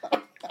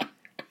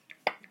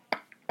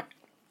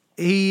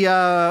 He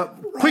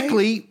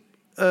quickly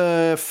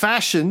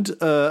fashioned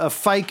a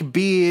fake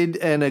beard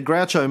and a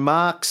Groucho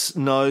Marx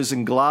nose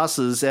and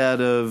glasses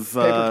out of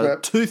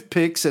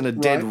toothpicks and a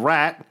dead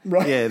rat.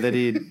 Right. Yeah, that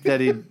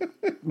he'd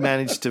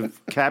managed to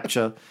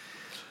capture.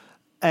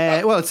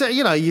 Well, it's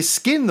you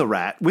skin the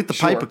rat with the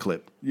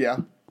paperclip. Yeah.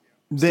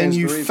 Then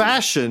you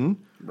fashion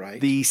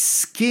the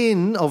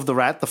skin of the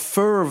rat, the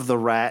fur of the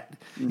rat.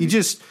 You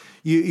just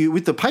you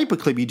with the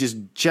paperclip, you just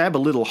jab a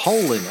little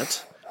hole in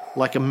it,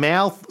 like a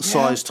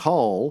mouth-sized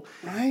hole,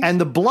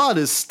 and the blood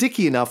is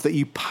sticky enough that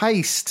you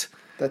paste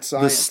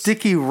the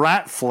sticky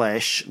rat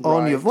flesh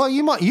on your. Well,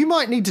 you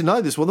might need to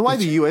know this. Well, the way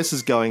the US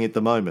is going at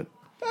the moment,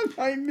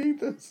 I need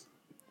this.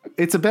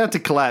 It's about to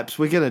collapse.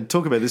 We're going to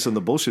talk about this on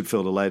the bullshit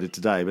filter later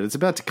today, but it's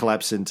about to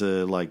collapse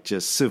into like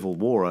just civil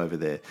war over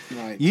there.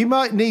 Right. You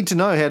might need to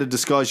know how to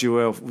disguise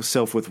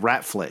yourself with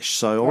rat flesh.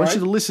 So I want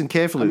you to listen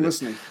carefully. I'm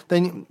listening.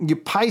 Then you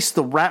paste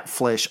the rat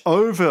flesh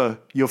over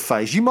your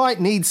face. You might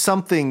need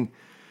something.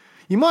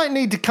 You might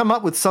need to come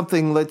up with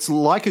something that's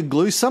like a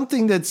glue,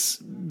 something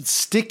that's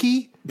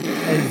sticky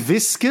and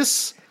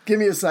viscous. Give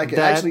me a second.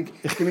 Actually,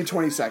 give me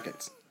 20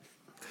 seconds.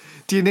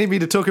 Do you need me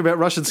to talk about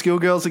Russian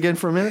schoolgirls again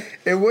for a minute?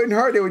 It wouldn't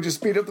hurt. It would just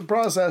speed up the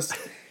process.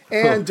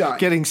 And done.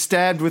 Getting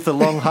stabbed with a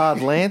long, hard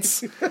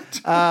lance.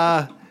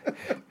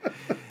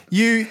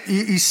 You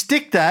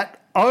stick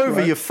that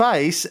over your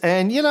face,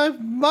 and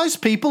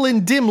most people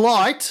in dim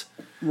light,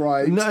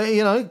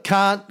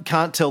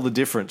 can't tell the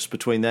difference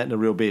between that and a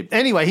real beard.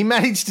 Anyway, he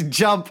managed to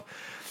jump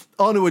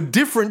onto a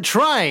different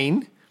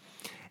train,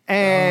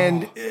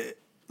 and.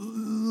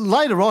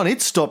 Later on,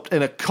 it stopped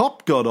and a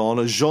cop got on,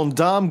 a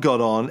gendarme got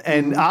on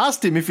and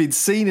asked him if he'd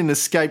seen an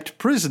escaped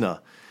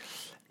prisoner.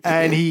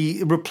 And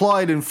he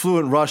replied in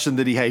fluent Russian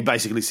that he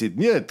basically said,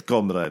 "Нет,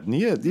 comrade,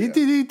 нет. He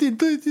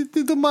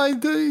did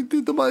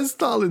my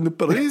Stalin the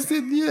He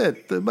said,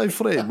 "Нет, my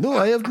friend. No,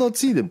 I have not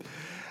seen him."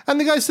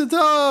 And the guy said,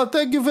 "Oh,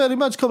 thank you very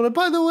much, comrade.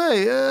 By the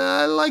way,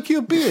 I like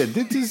your beard.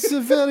 It is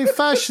very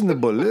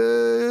fashionable."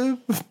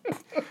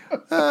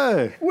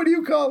 What do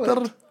you call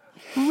it?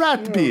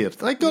 Rat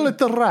beard. I call it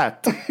a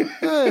rat.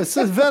 It's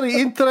a very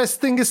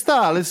interesting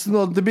style. It's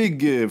not the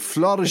big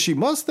flourishy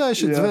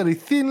mustache. It's very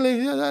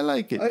thinly. I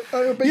like it.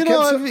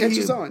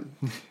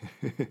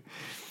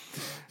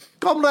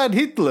 Comrade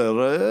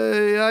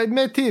Hitler, I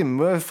met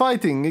him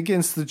fighting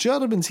against the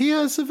Germans. He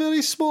has a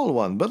very small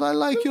one, but I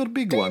like your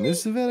big one.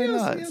 It's very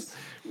nice.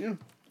 Yes.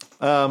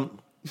 Yeah.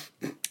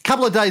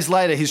 Couple of days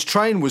later, his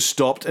train was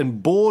stopped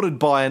and boarded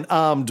by an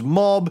armed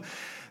mob.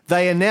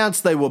 They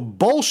announced they were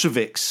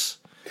Bolsheviks.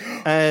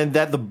 And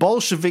that the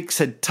Bolsheviks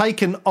had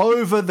taken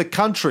over the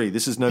country.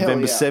 This is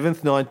November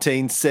 7th,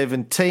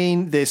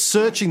 1917. They're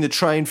searching the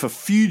train for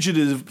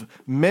fugitive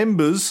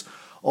members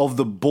of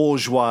the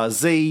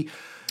bourgeoisie.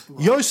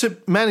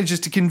 Josip manages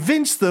to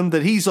convince them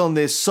that he's on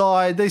their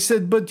side. They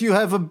said, "But you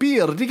have a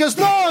beard." He goes,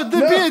 "No, the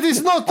beard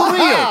is not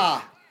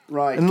real."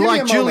 Right. And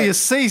like Julius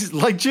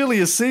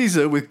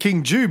Caesar with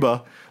King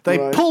Juba, they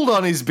pulled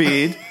on his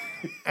beard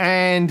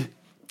and...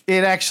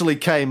 it actually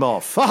came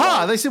off.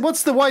 Aha! They said,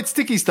 "What's the white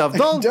sticky stuff?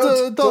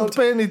 Don't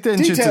pay any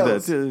attention to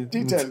that."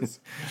 Details.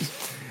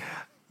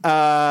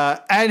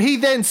 And he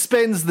then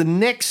spends the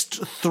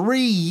next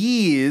 3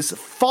 years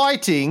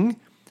fighting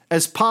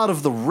as part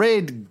of the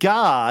Red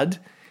Guard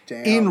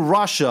in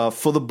Russia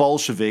for the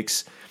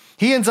Bolsheviks.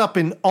 He ends up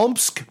in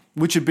Omsk,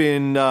 which had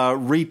been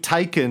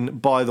retaken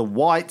by the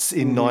Whites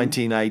in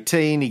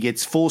 1918. He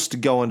gets forced to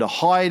go into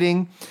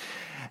hiding.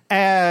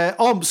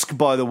 Omsk,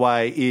 by the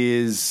way,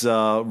 is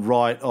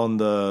right on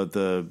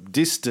the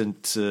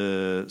distant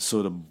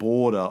sort of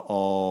border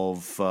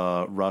of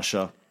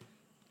Russia,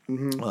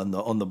 on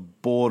the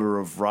border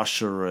of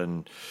Russia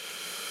and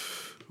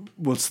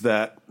what's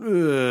that?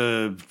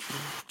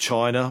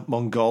 China,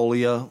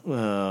 Mongolia.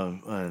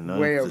 I don't know.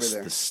 Way over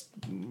there.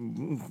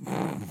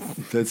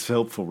 That's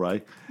helpful,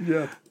 right?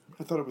 Yeah,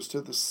 I thought it was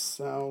to the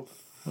south.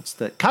 What's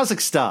that?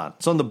 Kazakhstan.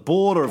 It's on the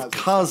border of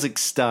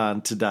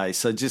Kazakhstan today,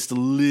 so just a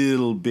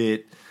little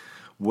bit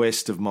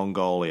west of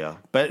Mongolia,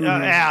 but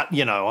out,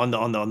 on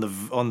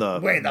the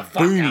way the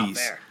fuck boonies.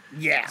 Out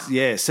there.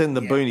 Yeah, send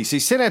the boonies. So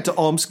he's sent out to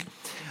Omsk.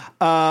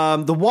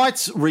 The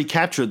Whites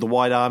recaptured the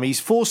White Army. He's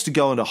forced to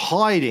go into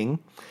hiding,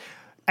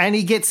 and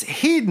he gets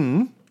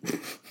hidden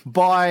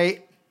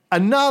by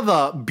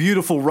another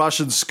beautiful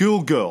Russian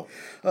schoolgirl.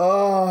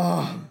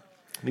 Oh.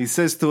 He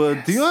says to her,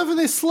 "Do you have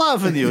any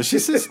Slav in you?" She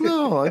says,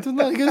 "No, I don't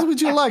know." He goes,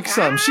 "Would you like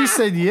some?" She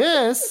said,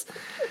 "Yes."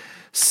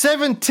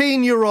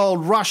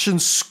 17-year-old Russian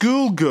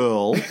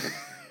schoolgirl,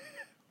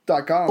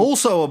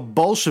 also a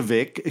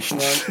Bolshevik.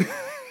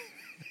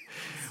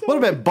 What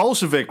about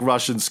Bolshevik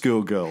Russian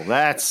schoolgirl?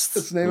 That's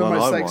the name of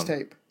my sex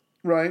tape,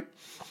 right?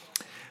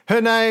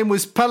 Her name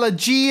was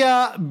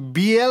Pelagia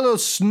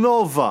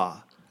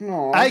Bielosnova,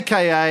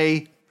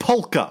 a.k.a.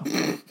 Polka.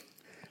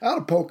 Out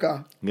of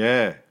polka.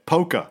 Yeah.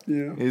 Polka.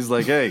 Yeah. He's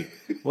like, "Hey,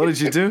 what did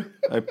you do?"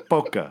 "I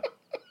polka."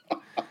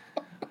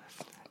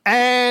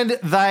 And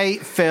they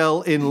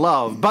fell in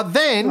love. But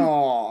then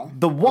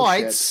the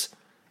Whites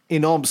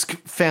in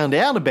Omsk found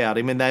out about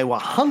him and they were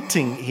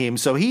hunting him,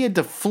 so he had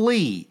to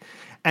flee.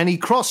 And he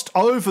crossed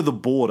over the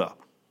border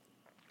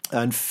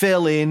and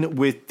fell in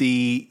with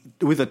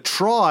a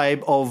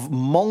tribe of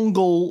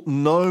Mongol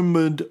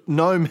nomad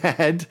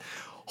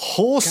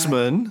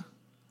horsemen.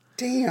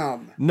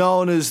 Damn.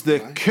 Known as the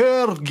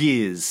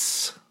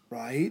Kyrgyz.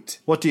 Right.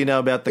 What do you know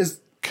about the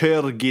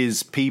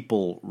Kyrgyz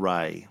people,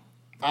 Ray?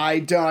 I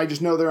don't. I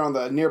just know they're on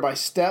the nearby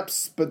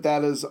steppes, but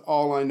that is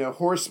all I know.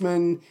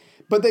 Horsemen.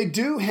 But they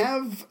do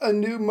have a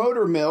new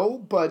motor mill,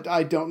 but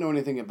I don't know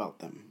anything about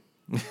them.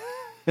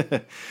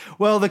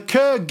 Well, the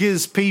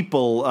Kyrgyz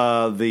people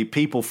are the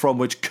people from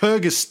which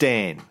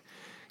Kyrgyzstan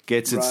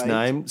gets its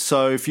name.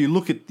 So if you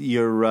look at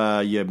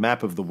your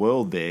map of the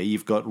world there,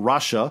 you've got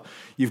Russia,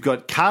 you've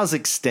got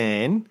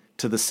Kazakhstan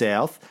to the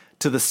south.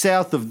 To the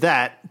south of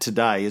that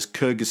today is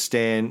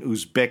Kyrgyzstan,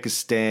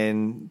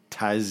 Uzbekistan,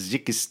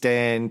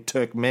 Tajikistan,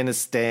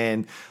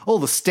 Turkmenistan, all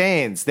the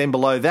stands. Then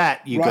below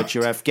that, you've got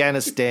your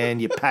Afghanistan,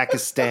 your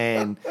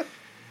Pakistan.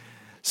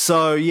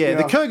 So,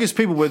 the Kyrgyz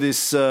people were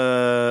this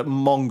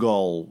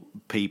Mongol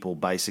people,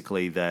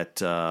 basically,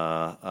 that,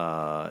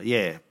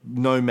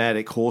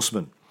 nomadic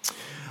horsemen.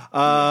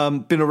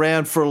 Been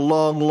around for a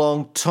long,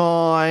 long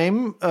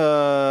time.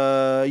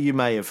 You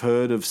may have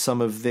heard of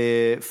some of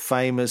their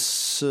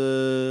famous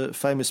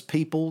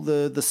people,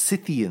 the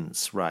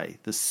Scythians, Ray.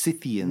 The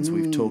Scythians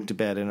we've talked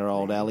about in our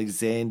old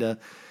Alexander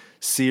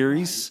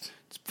series.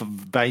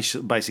 Right. It's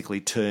basically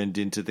turned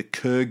into the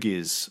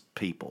Kyrgyz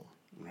people.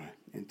 Right,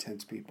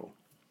 intense people.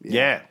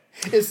 Yeah.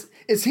 Is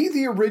he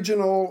the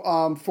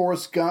original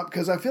Forrest Gump?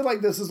 Because I feel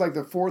like this is like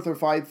the fourth or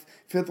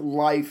fifth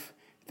life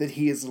that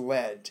he has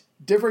led.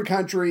 Different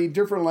country,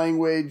 different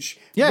language,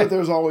 but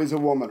there's always a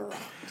woman around.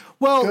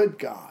 Well, good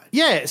God.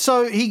 Yeah,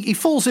 so he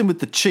falls in with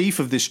the chief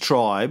of this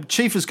tribe.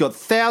 Chief has got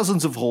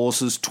thousands of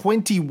horses,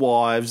 20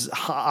 wives,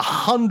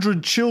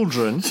 100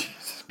 children.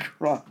 Jesus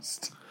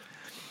Christ.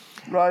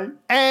 Right.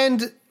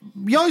 And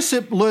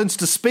Josip learns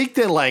to speak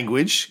their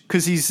language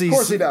because of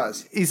course he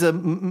does. He's a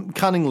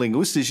cunning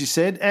linguist, as you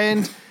said,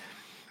 and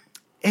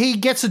he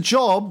gets a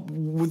job.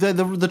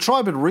 The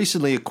tribe had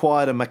recently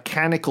acquired a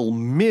mechanical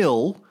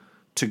mill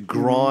to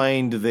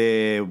grind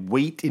their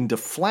wheat into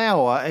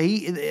flour,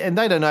 and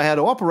they don't know how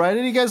to operate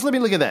it. He goes, "Let me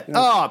look at that.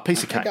 Oh, a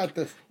piece of cake. I got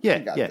this. Yeah, I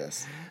got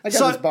this. I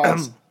got this,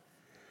 boss."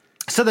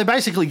 So they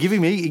basically give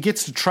him. He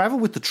gets to travel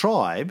with the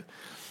tribe,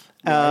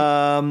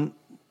 and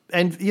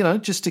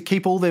just to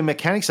keep all their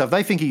mechanic stuff.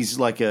 They think he's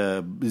like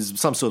is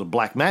some sort of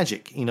black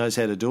magic. He knows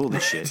how to do all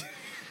this shit.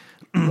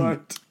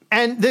 Right.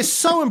 And they're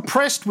so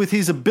impressed with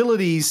his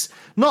abilities,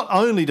 not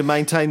only to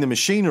maintain the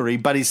machinery,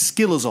 but his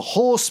skill as a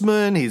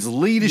horseman, his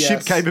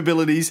leadership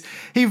capabilities.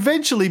 He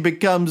eventually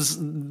becomes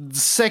the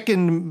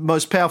second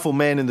most powerful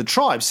man in the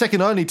tribe,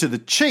 second only to the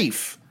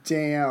chief.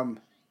 Damn.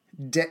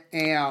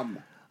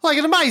 Like what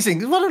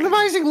an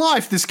amazing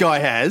life this guy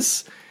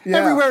has. Yeah.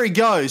 Everywhere he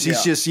goes,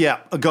 he's just,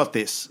 I got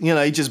this.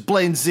 He just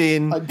blends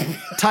in,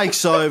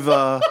 takes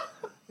over,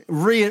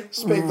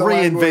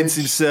 reinvents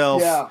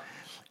himself. Yeah.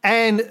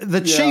 And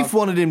the chief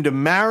wanted him to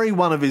marry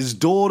one of his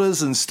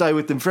daughters and stay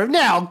with them forever.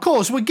 Now, of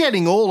course, we're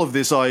getting all of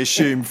this, I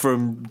assume,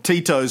 from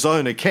Tito's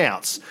own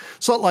accounts.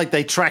 It's not like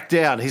they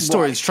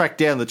historians track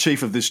down the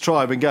chief of this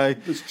tribe and go,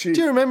 do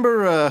you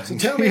remember,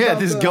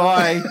 this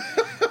guy,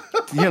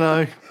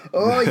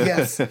 Oh,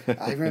 yes,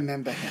 I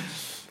remember him.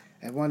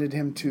 I wanted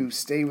him to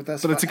stay with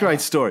us. But it's a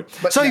great story.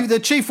 The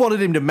chief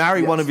wanted him to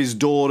marry one of his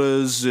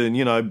daughters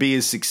and, be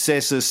his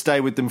successor,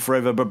 stay with them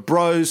forever. But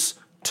Broz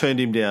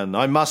turned him down.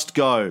 I must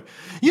go.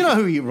 You know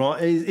who he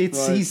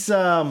he's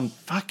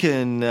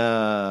fucking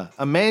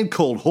a man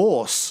called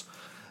Horse.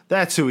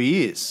 That's who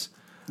he is.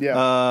 Yeah.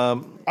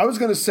 I was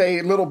going to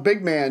say little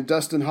big man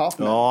Dustin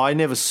Hoffman. Oh, I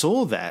never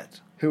saw that.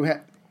 He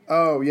had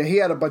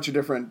a bunch of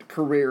different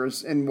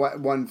careers in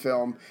one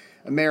film.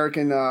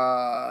 American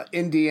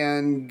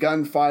Indian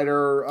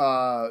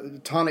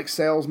gunfighter, tonic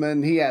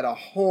salesman. He had a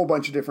whole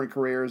bunch of different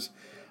careers.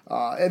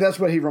 And that's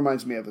what he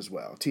reminds me of as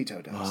well.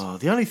 Tito does. Oh,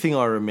 the only thing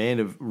I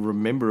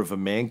remember of A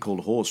Man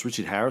Called Horse,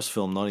 Richard Harris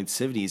film,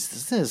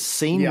 1970s, there's a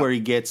scene where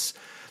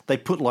they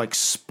put like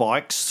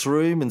spikes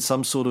through him in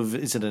some sort of,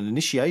 is it an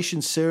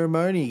initiation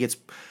ceremony? He gets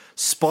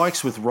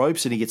spikes with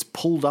ropes and he gets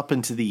pulled up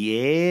into the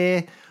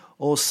air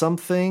or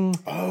something.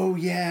 Oh,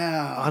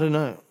 yeah. I don't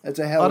know. That's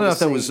a hell of a I don't know if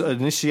scene. that was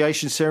an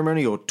initiation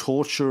ceremony or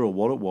torture or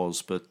what it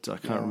was, but I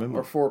can't remember.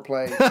 Or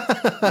foreplay.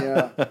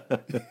 Yeah.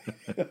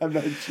 I'm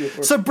not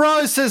sure. So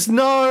Broz says,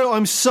 no,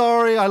 I'm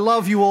sorry. I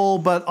love you all,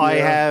 but I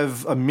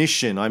have a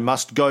mission. I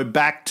must go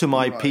back to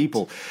my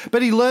people.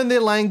 But he learned their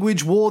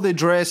language, wore their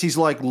dress. He's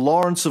like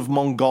Lawrence of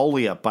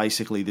Mongolia,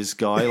 basically, this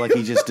guy. Like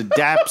he just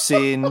adapts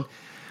in.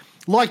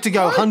 Liked to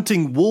go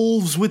hunting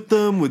wolves with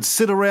them, would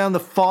sit around the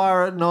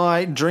fire at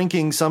night,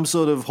 drinking some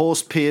sort of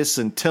horse piss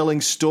and telling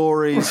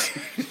stories.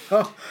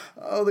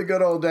 Oh, the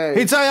good old days.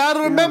 He'd say, I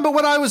remember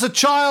when I was a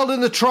child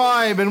in the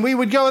tribe, and we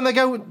would go and they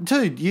go,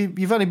 dude,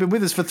 you've only been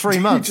with us for 3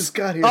 months. You just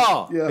got here.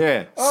 Oh,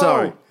 yeah.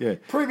 Sorry. Yeah.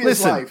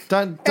 Previous life.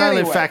 Don't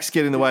let facts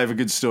get in the way of a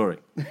good story.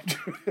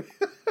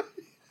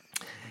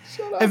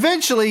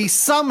 Eventually,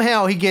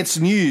 somehow he gets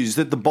news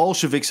that the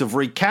Bolsheviks have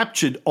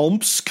recaptured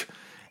Omsk,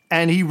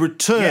 and he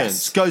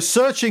returns, goes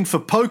searching for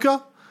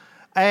Polka,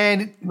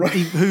 and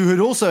who had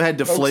also had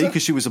to flee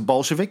because she was a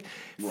Bolshevik,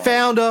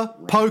 found her,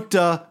 poked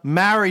her,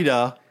 married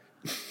her,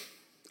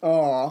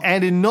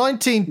 and in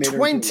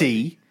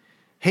 1920,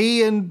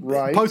 he and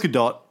Polka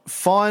Dot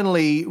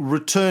finally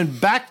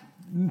returned back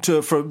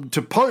to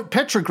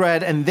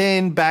Petrograd and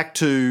then back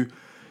to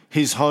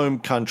his home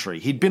country.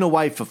 He'd been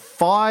away for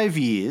 5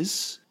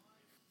 years.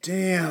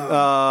 Damn.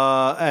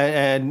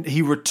 And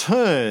he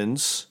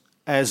returns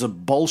as a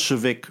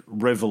Bolshevik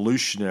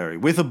revolutionary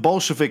with a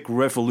Bolshevik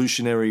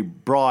revolutionary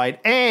bride,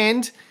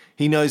 and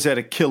he knows how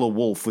to kill a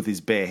wolf with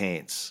his bare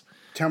hands.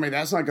 Tell me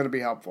that's not going to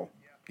be helpful.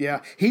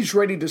 Yeah, he's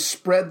ready to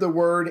spread the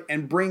word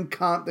and bring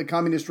the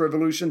communist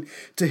revolution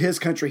to his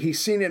country. He's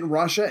seen it in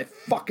Russia. It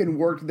fucking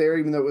worked there,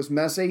 even though it was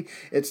messy.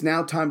 It's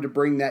now time to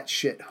bring that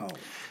shit home.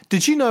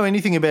 Did you know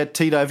anything about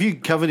Tito? Have you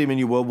covered him in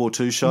your World War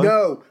II show?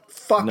 No.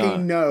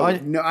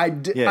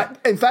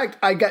 In fact,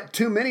 I got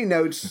too many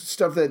notes,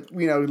 stuff that,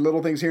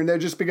 little things here and there,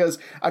 just because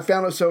I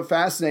found it so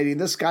fascinating.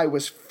 This guy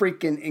was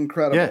freaking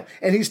incredible. Yeah.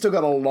 And he's still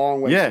got a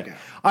long way to go.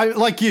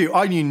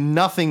 I knew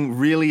nothing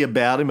really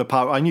about him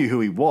I knew who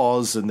he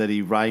was and that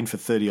he reigned for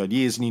 30-odd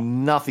years. Knew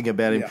nothing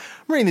about him. I'm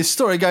reading this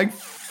story going,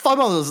 I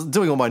was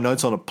doing all my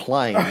notes on a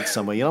plane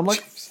somewhere. I'm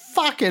like,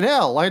 fucking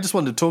hell. I just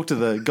wanted to talk to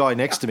the guy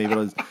next to me, but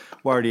I was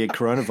worried he had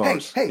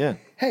coronavirus.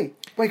 Hey,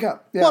 wake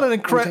up. Yeah,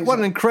 what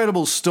an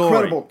incredible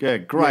story.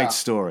 Great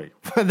story.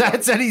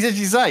 That's and as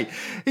you say,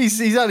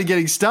 he's only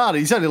getting started.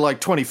 He's only like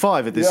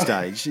 25 at this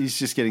stage. He's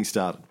just getting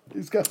started.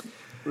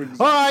 All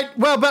right,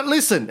 well, but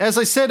listen, as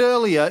I said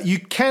earlier, you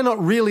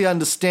cannot really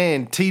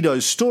understand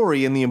Tito's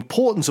story and the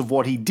importance of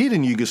what he did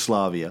in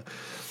Yugoslavia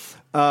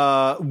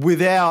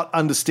without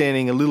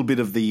understanding a little bit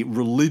of the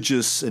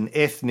religious and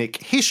ethnic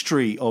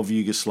history of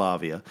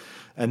Yugoslavia.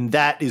 And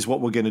that is what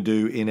we're going to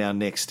do in our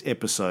next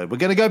episode. We're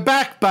going to go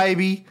back,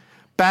 baby,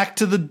 back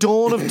to the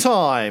dawn of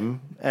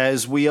time,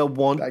 as we are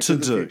wont to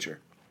do. Future.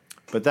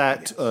 But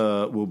that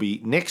will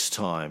be next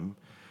time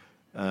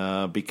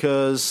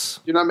because...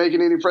 You're not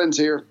making any friends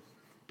here.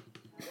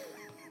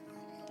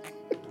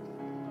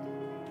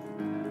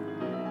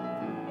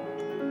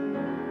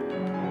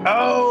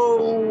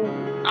 Oh,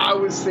 I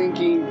was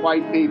thinking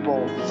white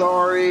people.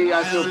 Sorry,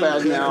 I feel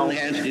bad now.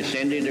 Has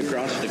descended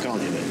across the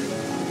continent.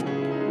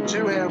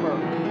 Jewhammer.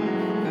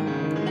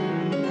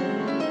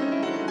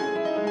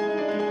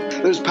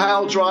 There's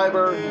Pile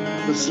Driver,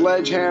 the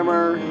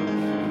Sledgehammer.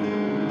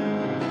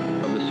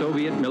 Of the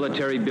Soviet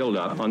military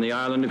buildup on the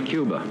island of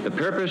Cuba. The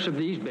purpose of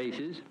these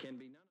bases...